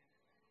Roi.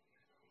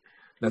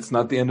 That's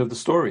not the end of the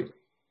story.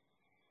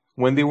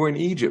 When they were in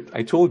Egypt,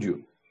 I told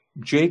you,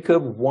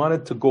 Jacob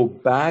wanted to go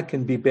back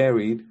and be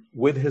buried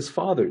with his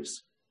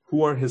fathers.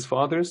 Who are his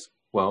fathers?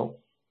 Well,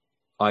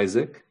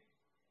 Isaac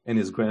and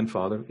his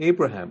grandfather,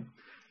 Abraham.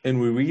 And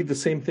we read the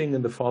same thing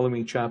in the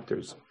following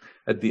chapters.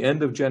 At the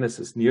end of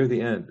Genesis, near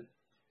the end,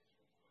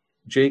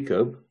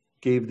 Jacob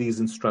gave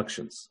these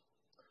instructions.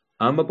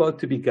 I'm about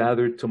to be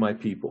gathered to my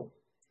people.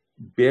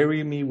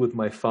 Bury me with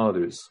my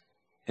fathers.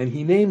 And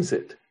he names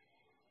it.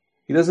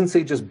 He doesn't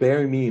say just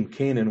bury me in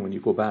Canaan when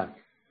you go back.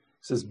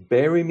 He says,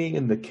 bury me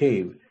in the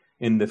cave,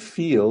 in the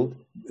field,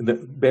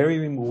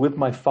 bury me with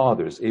my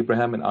fathers,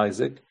 Abraham and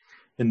Isaac,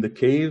 in the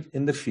cave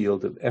in the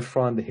field of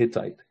Ephron the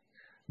Hittite,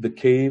 the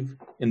cave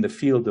in the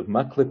field of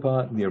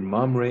Machlepah near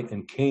Mamre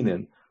and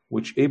Canaan,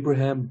 which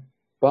Abraham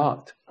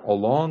bought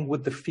along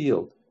with the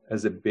field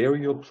as a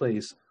burial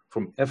place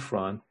from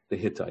Ephron the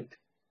Hittite.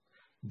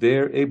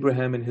 There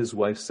Abraham and his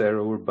wife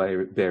Sarah were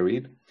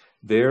buried.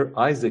 There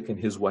Isaac and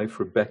his wife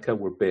Rebekah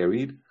were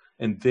buried.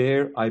 And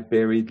there I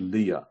buried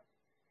Leah.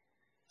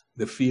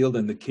 The field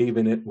and the cave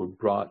in it were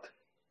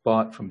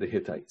bought from the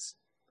Hittites.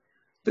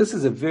 This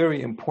is a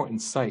very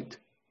important site.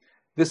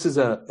 This is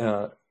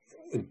a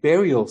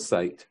burial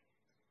site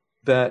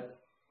that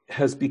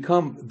has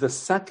become the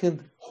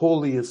second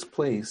holiest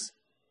place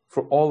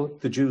for all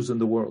the Jews in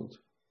the world.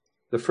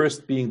 The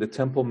first being the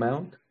Temple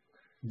Mount,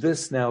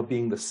 this now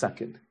being the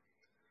second.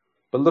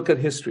 But look at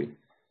history.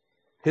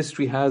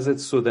 History has it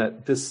so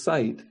that this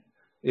site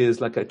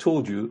is, like I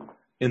told you,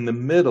 in the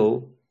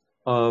middle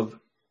of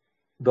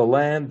the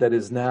land that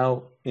is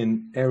now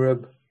in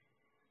Arab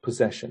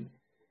possession.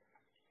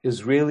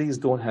 Israelis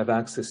don't have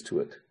access to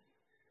it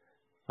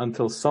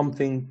until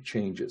something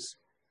changes.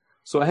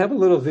 So I have a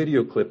little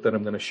video clip that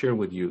I'm going to share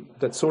with you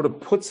that sort of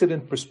puts it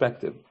in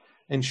perspective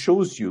and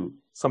shows you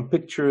some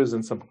pictures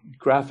and some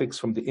graphics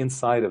from the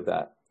inside of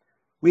that.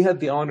 We had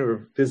the honor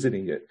of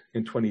visiting it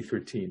in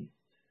 2013,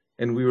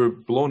 and we were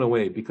blown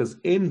away because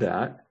in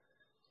that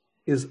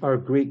is our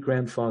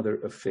great-grandfather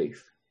of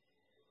faith.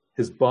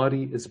 His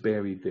body is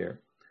buried there.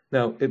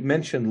 Now, it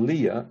mentioned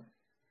Leah,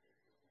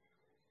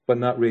 but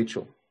not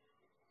Rachel.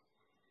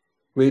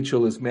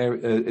 Rachel is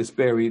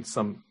buried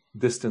some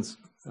distance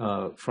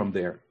from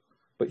there,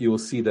 but you will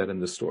see that in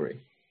the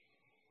story.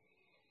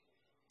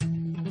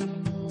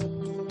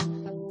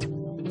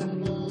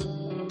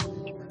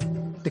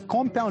 The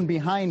compound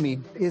behind me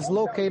is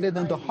located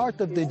in the heart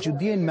of the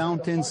Judean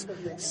mountains,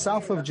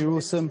 south of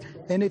Jerusalem,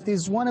 and it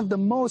is one of the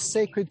most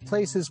sacred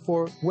places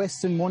for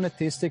Western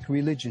monotheistic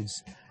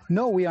religions.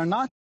 No, we are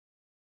not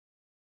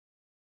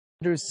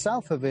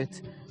south of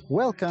it.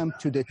 Welcome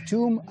to the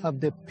Tomb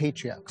of the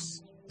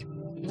Patriarchs.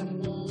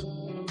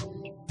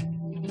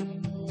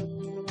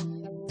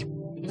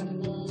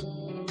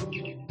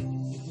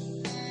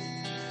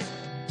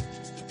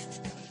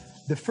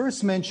 The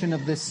first mention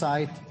of this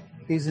site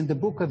is in the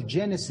book of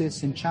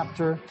Genesis in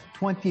chapter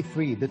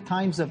 23, the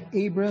times of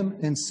Abram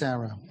and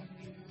Sarah.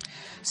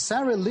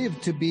 Sarah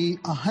lived to be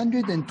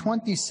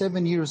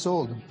 127 years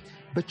old,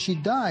 but she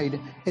died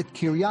at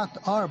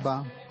Kiryat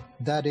Arba,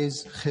 that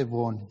is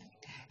Hebron.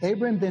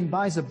 Abram then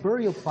buys a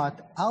burial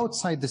plot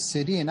outside the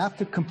city, and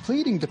after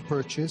completing the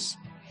purchase,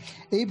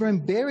 Abram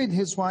buried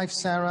his wife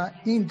Sarah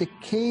in the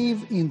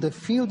cave in the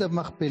field of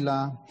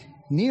Machpelah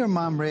near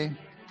Mamre,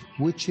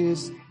 which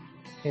is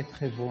at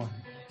Hebron.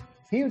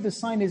 Here the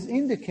sign is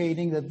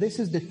indicating that this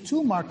is the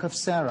tomb mark of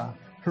Sarah.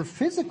 Her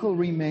physical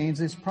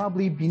remains is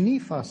probably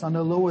beneath us on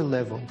a lower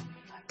level.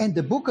 And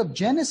the book of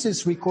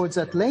Genesis records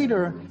that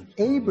later,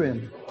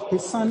 Abram,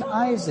 his son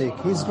Isaac,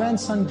 his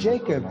grandson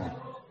Jacob,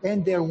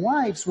 and their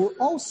wives were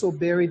also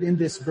buried in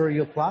this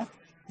burial plot.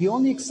 The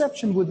only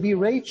exception would be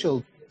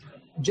Rachel,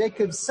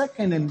 Jacob's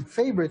second and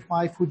favorite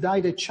wife, who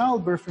died at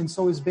childbirth and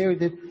so is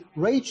buried at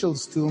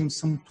Rachel's tomb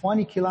some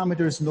 20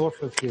 kilometers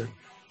north of here.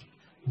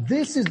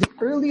 This is the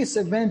earliest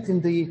event in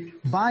the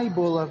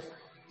Bible of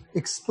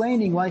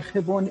explaining why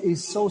Hebron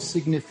is so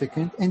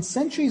significant. And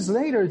centuries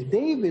later,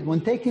 David,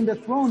 when taking the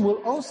throne,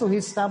 will also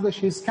establish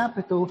his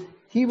capital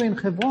here in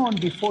Hebron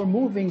before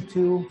moving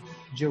to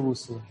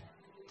Jerusalem.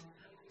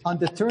 On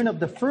the turn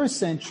of the first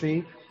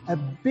century, a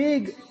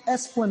big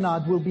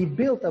esplanade will be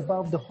built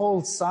above the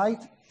whole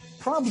site,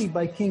 probably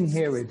by King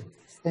Herod.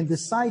 And the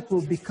site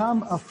will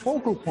become a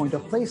focal point, a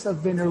place of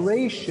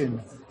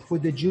veneration for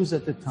the Jews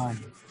at the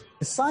time.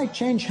 The site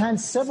changed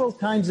hands several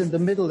times in the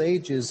Middle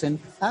Ages, and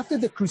after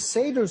the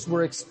Crusaders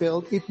were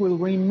expelled, it will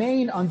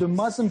remain under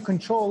Muslim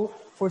control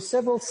for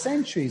several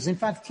centuries. In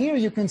fact, here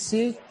you can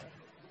see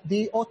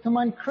the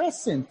Ottoman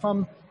crescent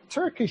from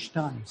Turkish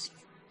times.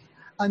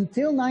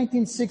 Until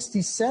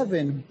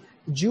 1967,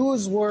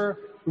 Jews were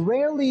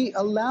rarely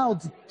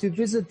allowed to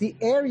visit the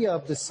area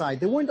of the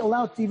site. They weren't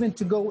allowed even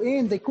to go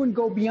in. They couldn't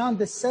go beyond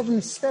the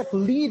seventh step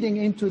leading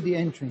into the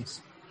entrance.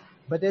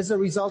 But as a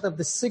result of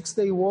the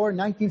Six-Day War,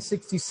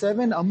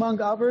 1967, among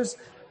others,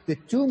 the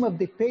Tomb of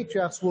the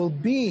Patriarchs will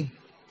be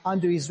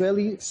under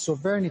Israeli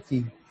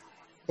sovereignty.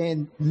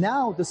 And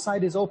now the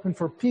site is open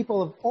for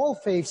people of all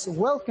faiths,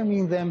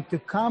 welcoming them to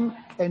come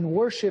and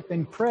worship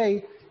and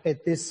pray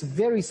at this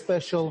very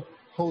special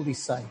holy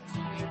site.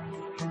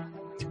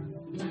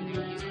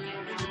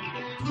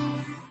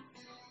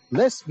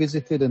 Less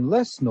visited and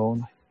less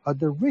known are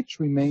the rich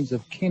remains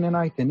of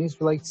Canaanite and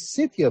Israelite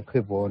city of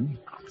Hebron,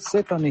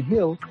 set on a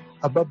hill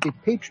above the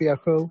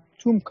patriarchal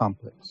tomb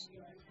complex.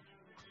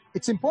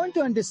 It's important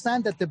to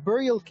understand that the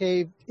burial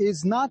cave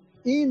is not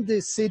in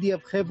the city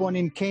of Hebron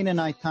in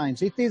Canaanite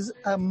times. It is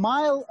a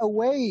mile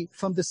away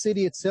from the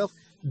city itself.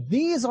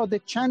 These are the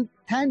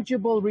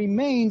tangible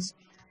remains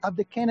of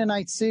the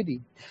Canaanite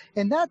city.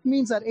 And that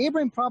means that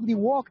Abraham probably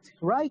walked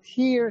right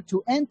here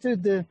to enter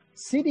the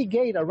city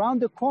gate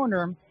around the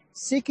corner,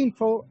 seeking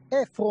for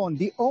Ephron,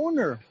 the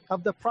owner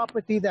of the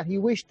property that he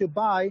wished to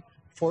buy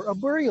for a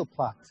burial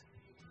plot.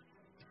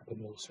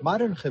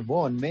 Modern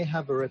Hebron may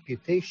have a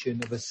reputation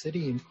of a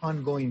city in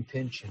ongoing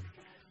tension,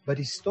 but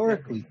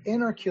historically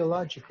and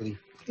archaeologically,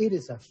 it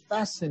is a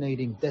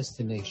fascinating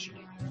destination.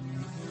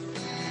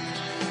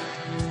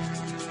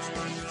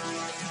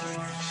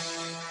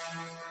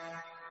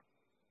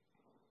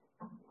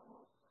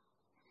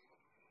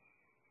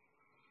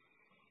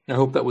 I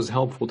hope that was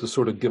helpful to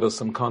sort of give us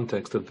some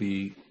context of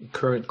the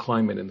current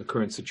climate and the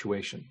current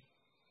situation.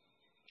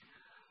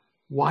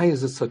 Why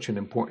is it such an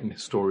important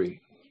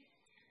story?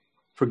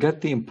 Forget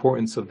the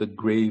importance of the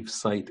grave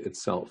site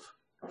itself.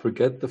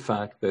 Forget the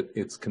fact that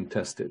it's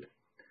contested.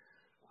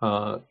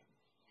 Up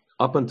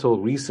until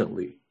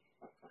recently,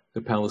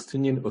 the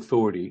Palestinian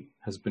Authority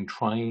has been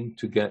trying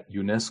to get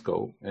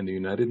UNESCO and the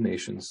United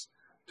Nations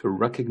to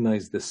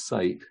recognize this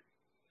site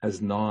as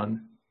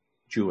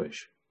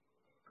non-Jewish,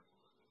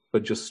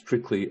 but just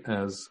strictly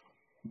as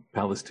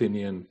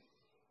Palestinian,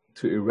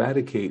 to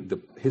eradicate the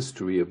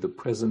history of the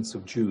presence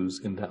of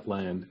Jews in that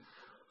land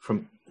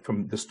from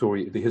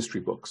the history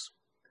books.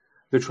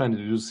 They're trying to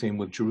do the same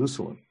with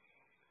Jerusalem.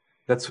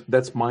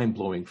 That's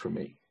mind-blowing for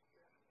me.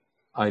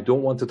 I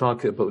don't want to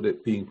talk about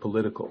it being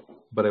political,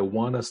 but I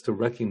want us to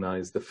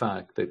recognize the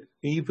fact that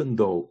even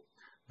though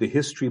the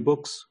history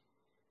books,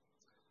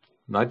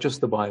 not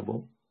just the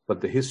Bible,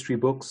 but the history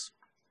books,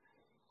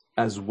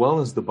 as well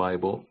as the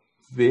Bible,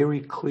 very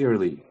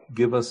clearly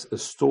give us a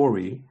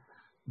story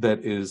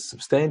that is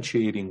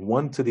substantiating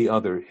one to the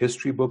other,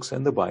 history books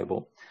and the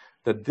Bible,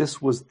 that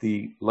this was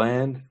the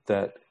land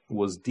that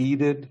was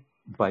deeded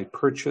by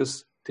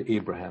purchase to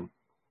Abraham.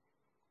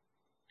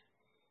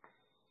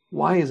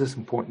 Why is this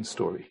important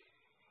story?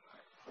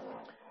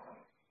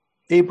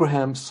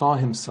 Abraham saw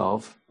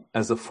himself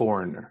as a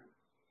foreigner.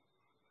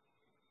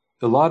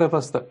 A lot of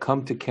us that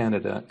come to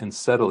Canada and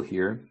settle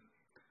here,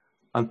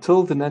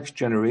 until the next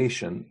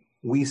generation,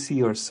 we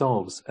see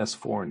ourselves as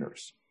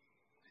foreigners.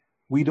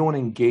 We don't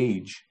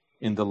engage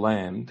in the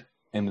land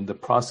and in the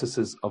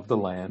processes of the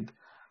land.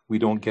 We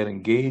don't get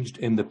engaged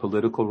in the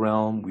political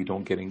realm. We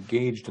don't get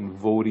engaged in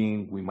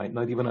voting. We might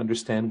not even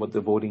understand what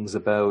the voting is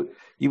about.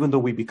 Even though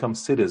we become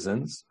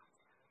citizens,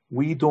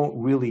 we don't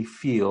really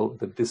feel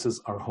that this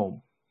is our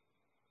home.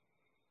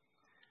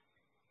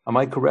 Am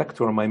I correct,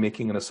 or am I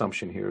making an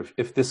assumption here?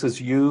 If this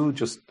is you,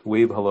 just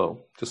wave hello,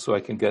 just so I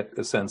can get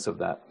a sense of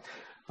that.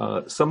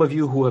 Some of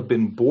you who have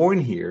been born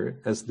here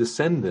as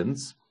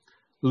descendants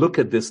look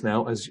at this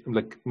now as,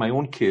 like my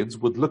own kids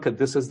would look at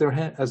this as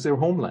their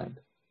homeland.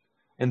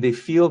 And they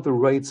feel the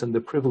rights and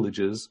the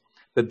privileges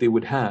that they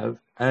would have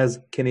as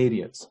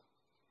Canadians.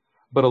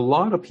 But a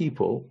lot of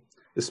people,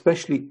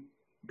 especially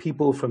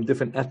people from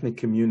different ethnic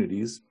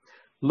communities,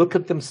 look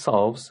at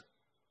themselves,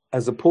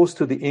 as opposed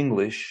to the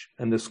English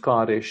and the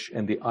Scottish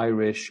and the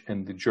Irish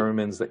and the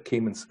Germans that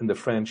came in, and the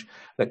French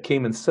that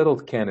came and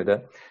settled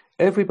Canada,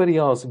 everybody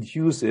else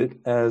views it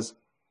as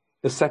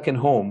a second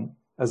home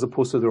as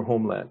opposed to their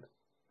homeland.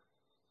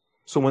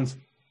 So when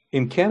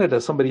in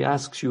Canada somebody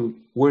asks you,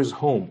 where's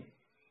home?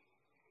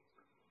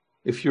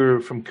 If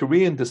you're from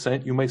Korean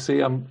descent, you might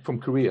say, I'm from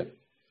Korea.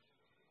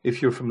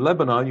 If you're from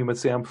Lebanon, you might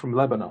say, I'm from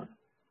Lebanon.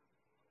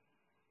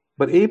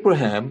 But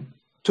Abraham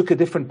took a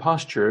different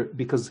posture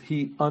because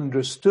he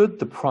understood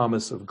the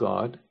promise of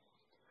God,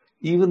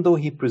 even though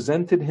he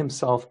presented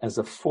himself as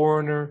a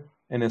foreigner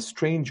and a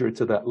stranger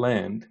to that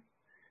land.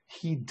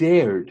 He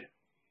dared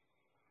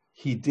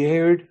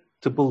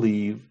to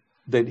believe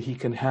that he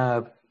can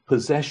have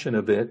possession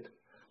of it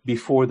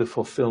before the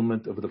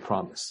fulfillment of the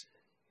promise.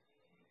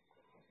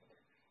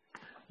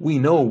 We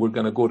know we're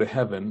going to go to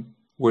heaven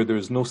where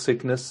there's no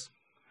sickness,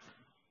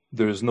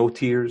 there's no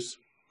tears,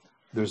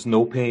 there's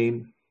no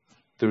pain,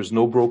 there's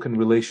no broken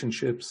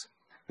relationships,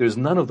 there's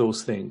none of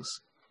those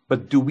things.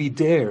 But do we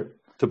dare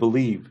to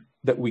believe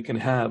that we can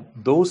have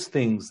those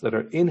things that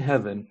are in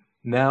heaven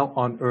now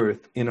on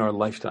earth in our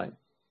lifetime?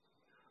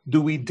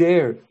 Do we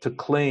dare to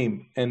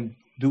claim, and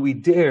do we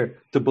dare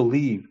to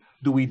believe,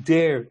 do we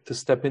dare to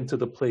step into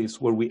the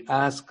place where we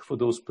ask for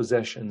those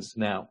possessions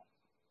now?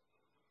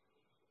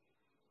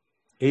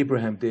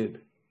 Abraham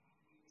did.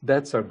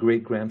 That's our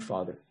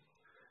great-grandfather.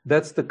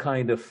 That's the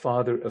kind of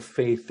father of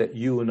faith that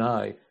you and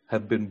I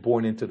have been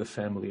born into the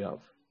family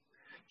of.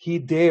 He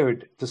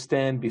dared to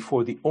stand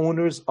before the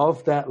owners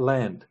of that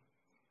land.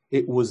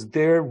 It was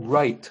their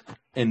right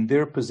and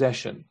their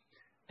possession,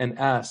 and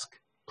ask,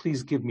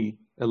 please give me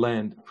a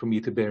land for me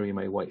to bury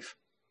my wife.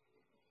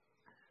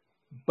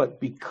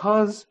 But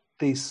because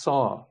they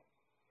saw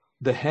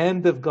the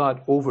hand of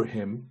God over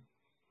him,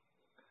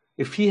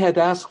 if he had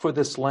asked for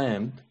this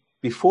land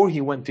before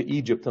he went to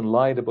Egypt and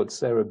lied about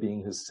Sarah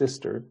being his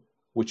sister,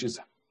 which is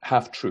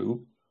half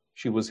true,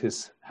 she was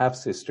his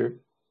half-sister,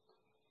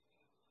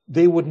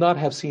 they would not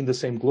have seen the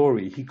same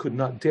glory. He could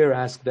not dare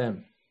ask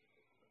them.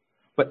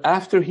 But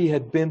after he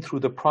had been through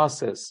the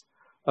process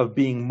of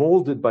being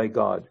molded by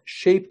God,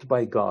 shaped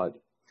by God,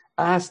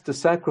 asked to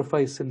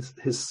sacrifice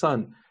his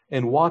son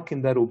and walk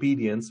in that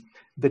obedience,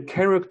 the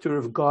character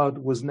of God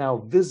was now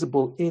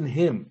visible in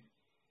him,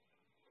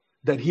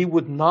 that he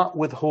would not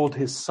withhold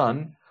his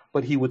son,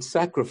 but he would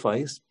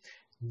sacrifice.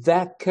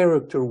 That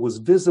character was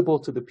visible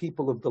to the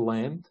people of the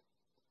land,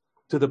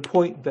 to the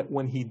point that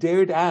when he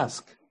dared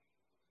ask,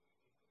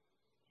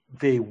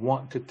 they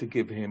wanted to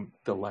give him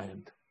the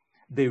land.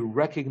 They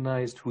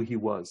recognized who he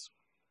was.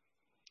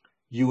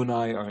 You and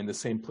I are in the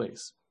same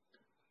place.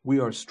 We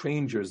are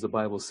strangers, the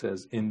Bible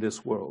says, in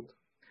this world.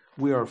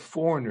 We are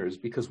foreigners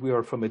because we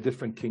are from a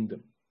different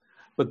kingdom.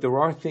 But there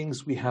are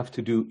things we have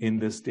to do in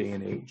this day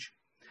and age.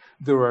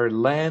 There are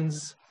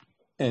lands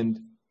and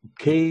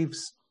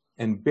caves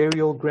and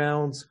burial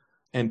grounds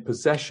and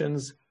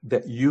possessions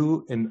that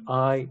you and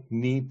I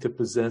need to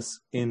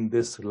possess in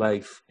this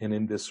life and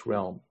in this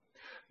realm.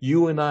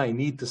 You and I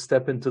need to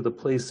step into the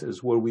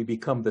places where we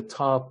become the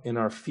top in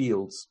our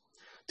fields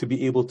to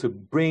be able to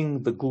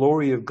bring the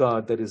glory of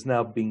God that is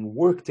now being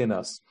worked in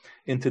us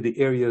into the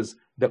areas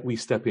that we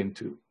step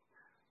into.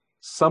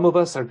 Some of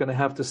us are going to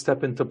have to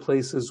step into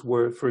places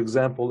where, for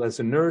example, as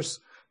a nurse,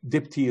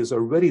 Dipti is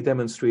already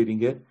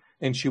demonstrating it,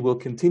 and she will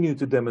continue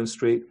to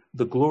demonstrate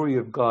the glory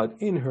of God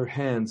in her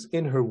hands,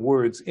 in her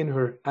words, in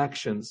her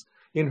actions,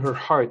 in her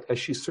heart as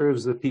she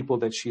serves the people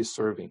that she is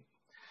serving.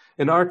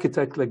 An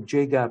architect like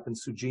Jagap and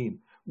Sujin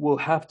will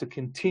have to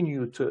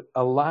continue to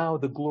allow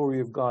the glory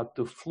of God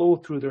to flow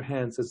through their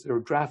hands as they're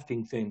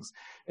drafting things.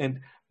 And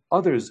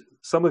others,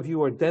 some of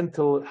you are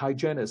dental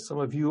hygienists, some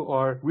of you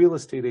are real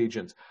estate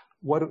agents.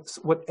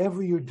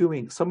 Whatever you're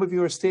doing, some of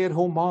you are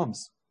stay-at-home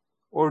moms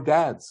or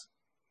dads.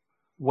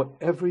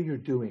 Whatever you're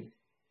doing,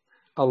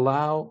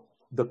 allow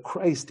the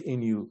Christ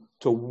in you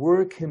to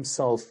work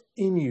himself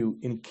in you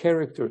in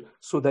character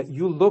so that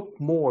you look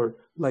more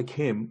like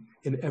him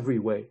in every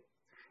way.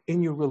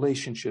 In your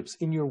relationships,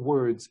 in your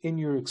words, in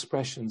your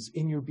expressions,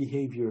 in your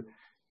behavior,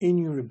 in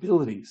your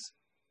abilities,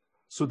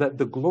 so that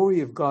the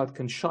glory of God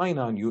can shine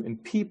on you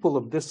and people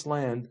of this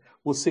land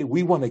will say,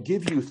 we want to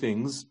give you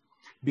things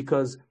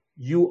because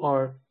you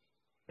are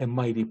a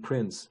mighty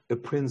prince, a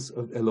prince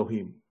of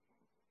Elohim.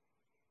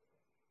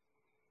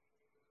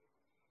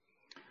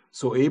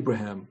 So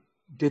Abraham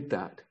did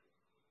that.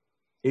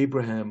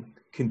 Abraham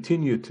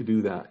continued to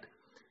do that.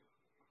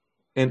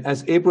 And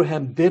as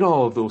Abraham did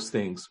all of those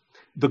things,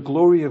 the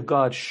glory of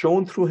God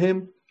shone through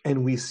him,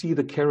 and we see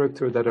the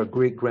character that our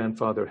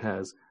great-grandfather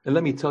has. And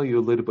let me tell you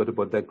a little bit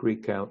about that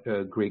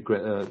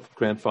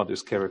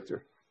great-grandfather's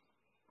character.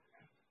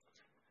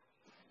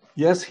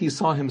 Yes, he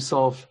saw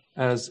himself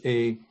as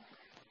a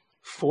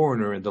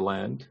foreigner in the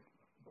land,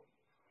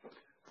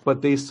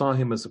 but they saw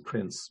him as a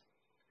prince.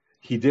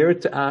 He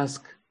dared to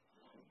ask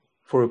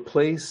for a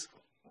place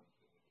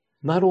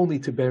not only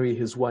to bury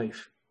his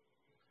wife,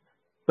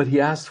 but he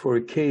asked for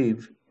a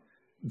cave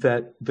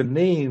that the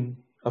name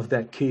of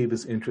that cave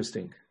is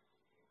interesting.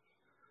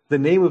 The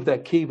name of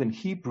that cave in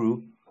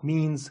Hebrew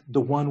means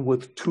the one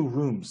with 2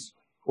 rooms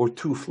or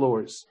 2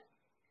 floors.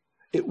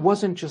 It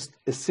wasn't just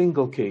a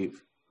single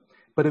cave,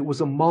 but it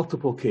was a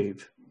multiple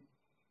cave.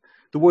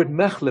 The word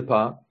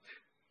mechlepa,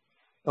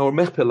 or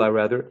mechpela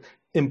rather,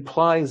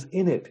 implies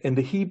in it, in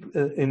the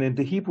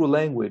Hebrew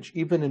language,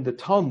 even in the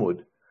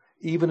Talmud,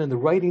 even in the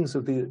writings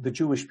of the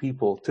Jewish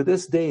people, to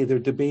this day they're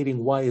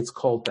debating why it's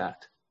called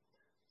that.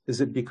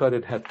 Is it because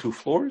it had 2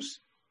 floors?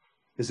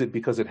 Is it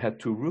because it had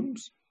 2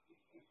 rooms?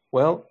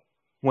 Well,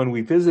 when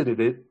we visited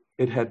it,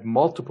 it had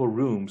multiple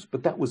rooms,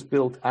 but that was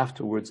built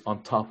afterwards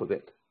on top of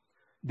it.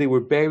 They were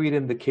buried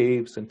in the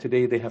caves, and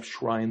today they have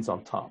shrines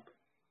on top.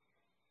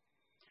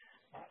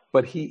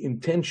 But he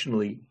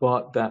intentionally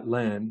bought that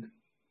land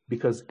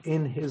because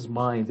in his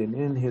mind and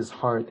in his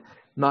heart,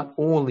 not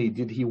only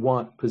did he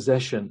want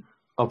possession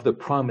of the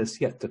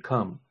promise yet to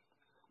come,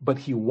 but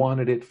he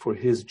wanted it for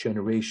his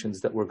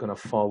generations that were going to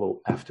follow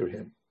after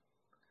him.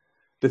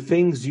 The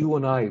things you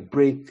and I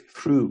break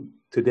through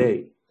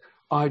today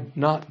are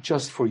not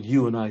just for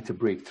you and I to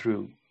break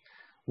through.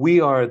 We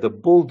are the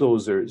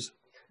bulldozers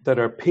that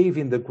are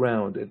paving the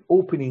ground and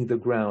opening the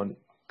ground,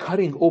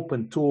 cutting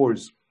open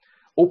doors,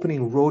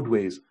 opening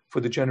roadways for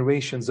the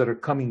generations that are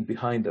coming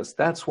behind us.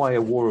 That's why I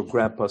wore a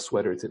grandpa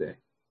sweater today.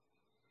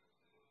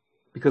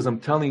 Because I'm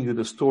telling you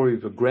the story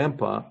of a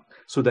grandpa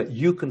so that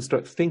you can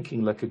start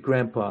thinking like a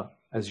grandpa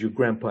as your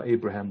grandpa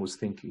Abraham was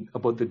thinking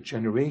about the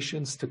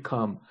generations to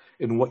come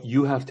and what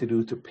you have to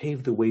do to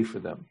pave the way for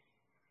them.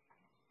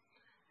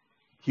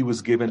 He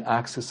was given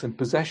access and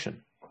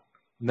possession.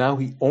 Now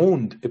he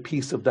owned a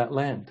piece of that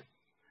land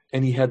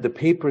and he had the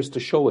papers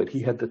to show it.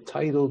 He had the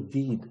title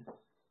deed.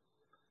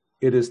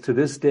 It is to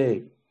this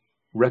day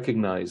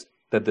recognized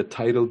that the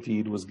title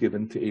deed was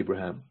given to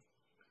Abraham.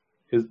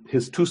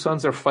 His 2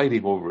 sons are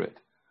fighting over it,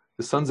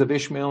 the sons of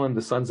Ishmael and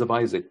the sons of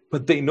Isaac,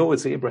 but they know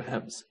it's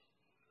Abraham's.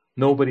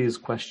 Nobody is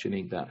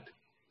questioning that.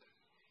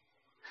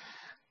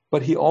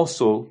 But he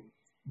also,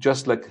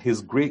 just like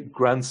his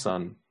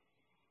great-grandson,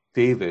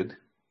 David,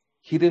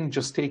 he didn't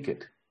just take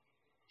it.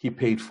 He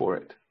paid for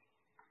it.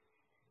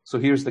 So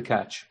here's the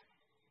catch.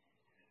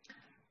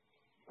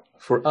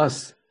 For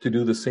us to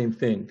do the same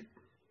thing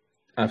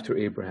after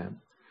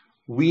Abraham,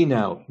 we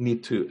now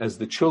need to, as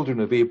the children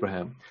of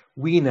Abraham,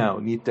 we now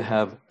need to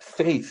have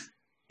faith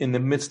in the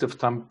midst of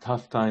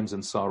tough times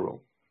and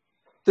sorrow.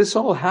 This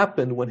all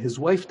happened when his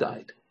wife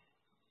died.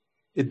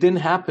 It didn't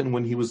happen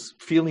when he was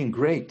feeling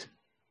great.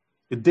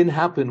 It didn't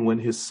happen when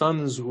his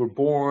sons were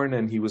born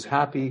and he was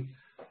happy.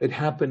 It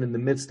happened in the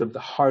midst of the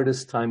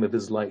hardest time of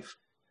his life.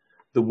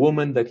 The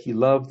woman that he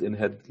loved and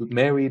had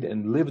married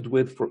and lived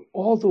with for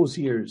all those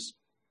years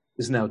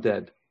is now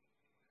dead.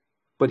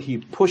 But he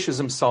pushes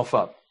himself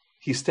up.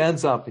 He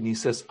stands up and he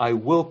says, I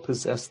will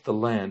possess the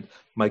land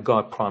my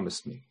God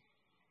promised me.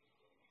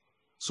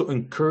 So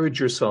encourage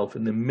yourself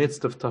in the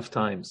midst of tough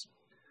times.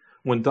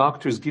 When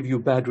doctors give you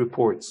bad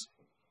reports,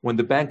 when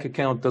the bank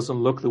account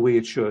doesn't look the way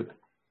it should,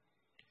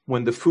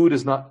 when the food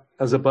is not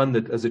as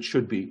abundant as it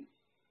should be,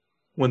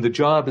 when the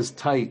job is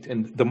tight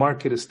and the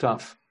market is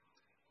tough,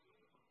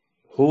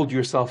 hold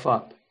yourself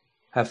up.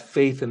 Have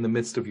faith in the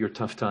midst of your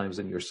tough times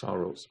and your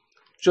sorrows.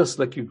 Just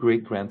like your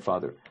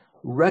great-grandfather.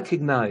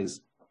 Recognize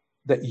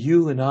that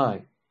you and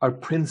I are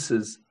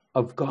princes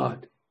of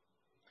God.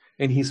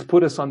 And He's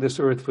put us on this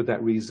earth for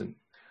that reason.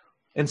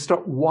 And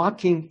start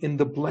walking in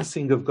the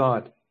blessing of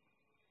God.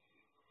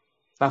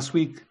 Last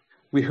week,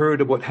 we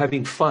heard about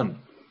having fun.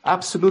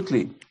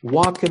 Absolutely.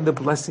 Walk in the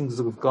blessings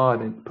of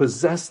God and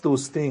possess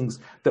those things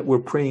that we're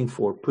praying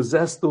for.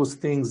 Possess those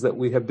things that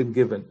we have been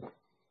given.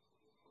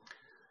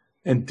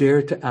 And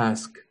dare to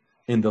ask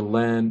in the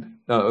land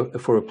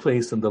for a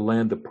place in the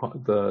land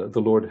the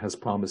Lord has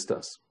promised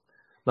us.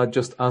 Not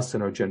just us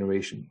and our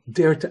generation.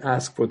 Dare to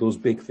ask for those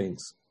big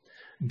things.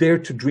 Dare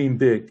to dream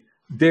big.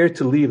 Dare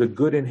to leave a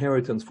good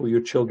inheritance for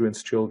your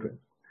children's children.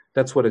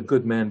 That's what a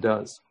good man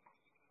does.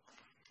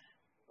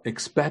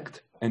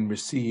 Expect to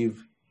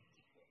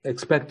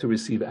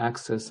receive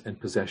access and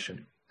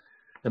possession.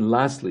 And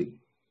lastly,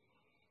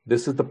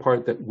 this is the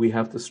part that we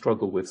have to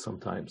struggle with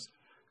sometimes.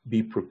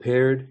 Be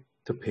prepared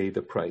to pay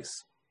the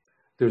price.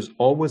 There's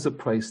always a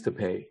price to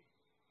pay.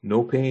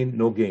 No pain,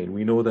 no gain.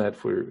 We know that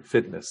for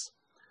fitness.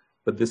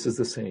 But this is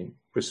the same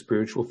for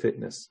spiritual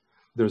fitness.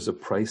 There's a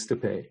price to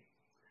pay.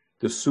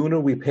 The sooner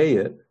we pay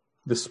it,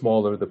 the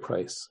smaller the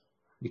price,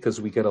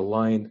 because we get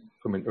aligned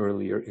from an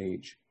earlier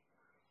age.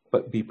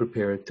 But be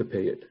prepared to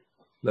pay it.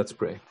 Let's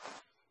pray.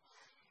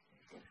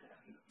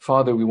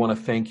 Father, we want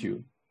to thank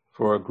you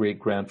for our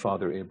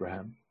great-grandfather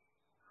Abraham.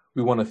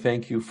 We want to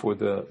thank you for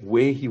the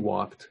way he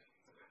walked.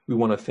 We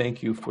want to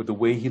thank you for the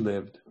way he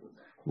lived.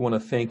 We want to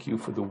thank you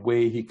for the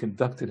way he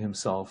conducted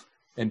himself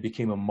and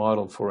became a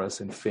model for us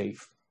in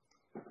faith.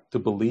 To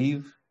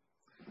believe,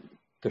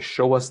 to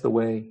show us the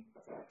way,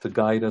 to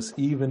guide us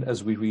even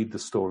as we read the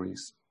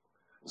stories.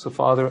 So,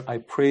 Father, I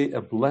pray a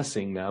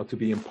blessing now to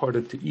be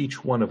imparted to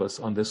each one of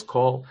us on this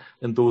call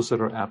and those that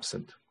are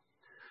absent.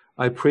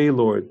 I pray,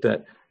 Lord,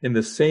 that in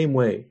the same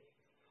way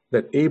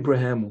that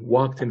Abraham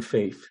walked in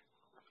faith,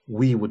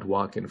 we would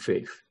walk in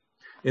faith.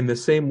 In the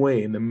same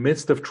way, in the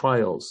midst of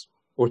trials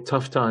or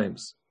tough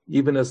times,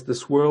 even as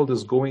this world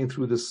is going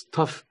through this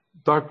tough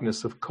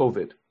darkness of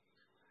COVID,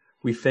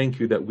 we thank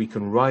you that we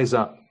can rise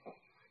up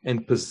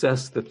and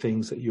possess the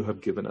things that you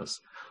have given us.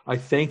 I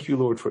thank you,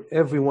 Lord, for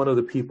every one of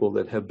the people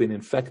that have been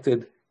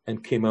infected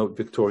and came out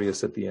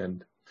victorious at the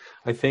end.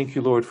 I thank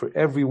you, Lord, for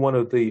every one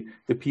of the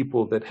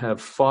people that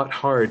have fought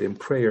hard in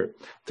prayer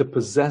to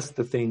possess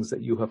the things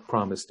that you have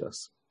promised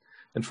us.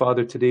 And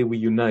Father, today we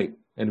unite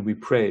and we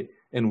pray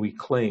and we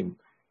claim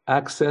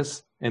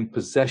access and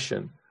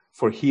possession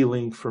for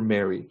healing for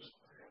Mary.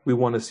 We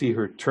want to see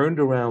her turned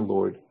around,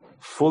 Lord,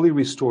 fully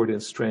restored in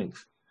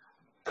strength.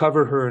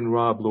 Cover her and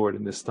Rob, Lord,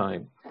 in this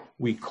time.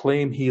 We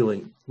claim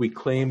healing. We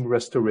claim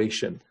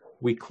restoration.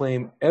 We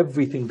claim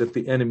everything that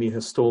the enemy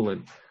has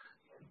stolen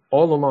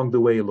all along the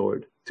way,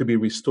 Lord, to be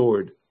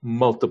restored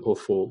multiple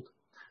fold.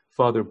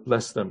 Father,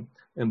 bless them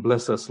and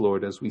bless us,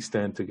 Lord, as we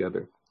stand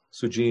together.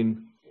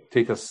 Sujin,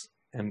 take us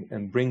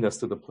and bring us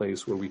to the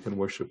place where we can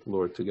worship the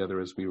Lord together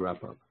as we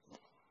wrap up.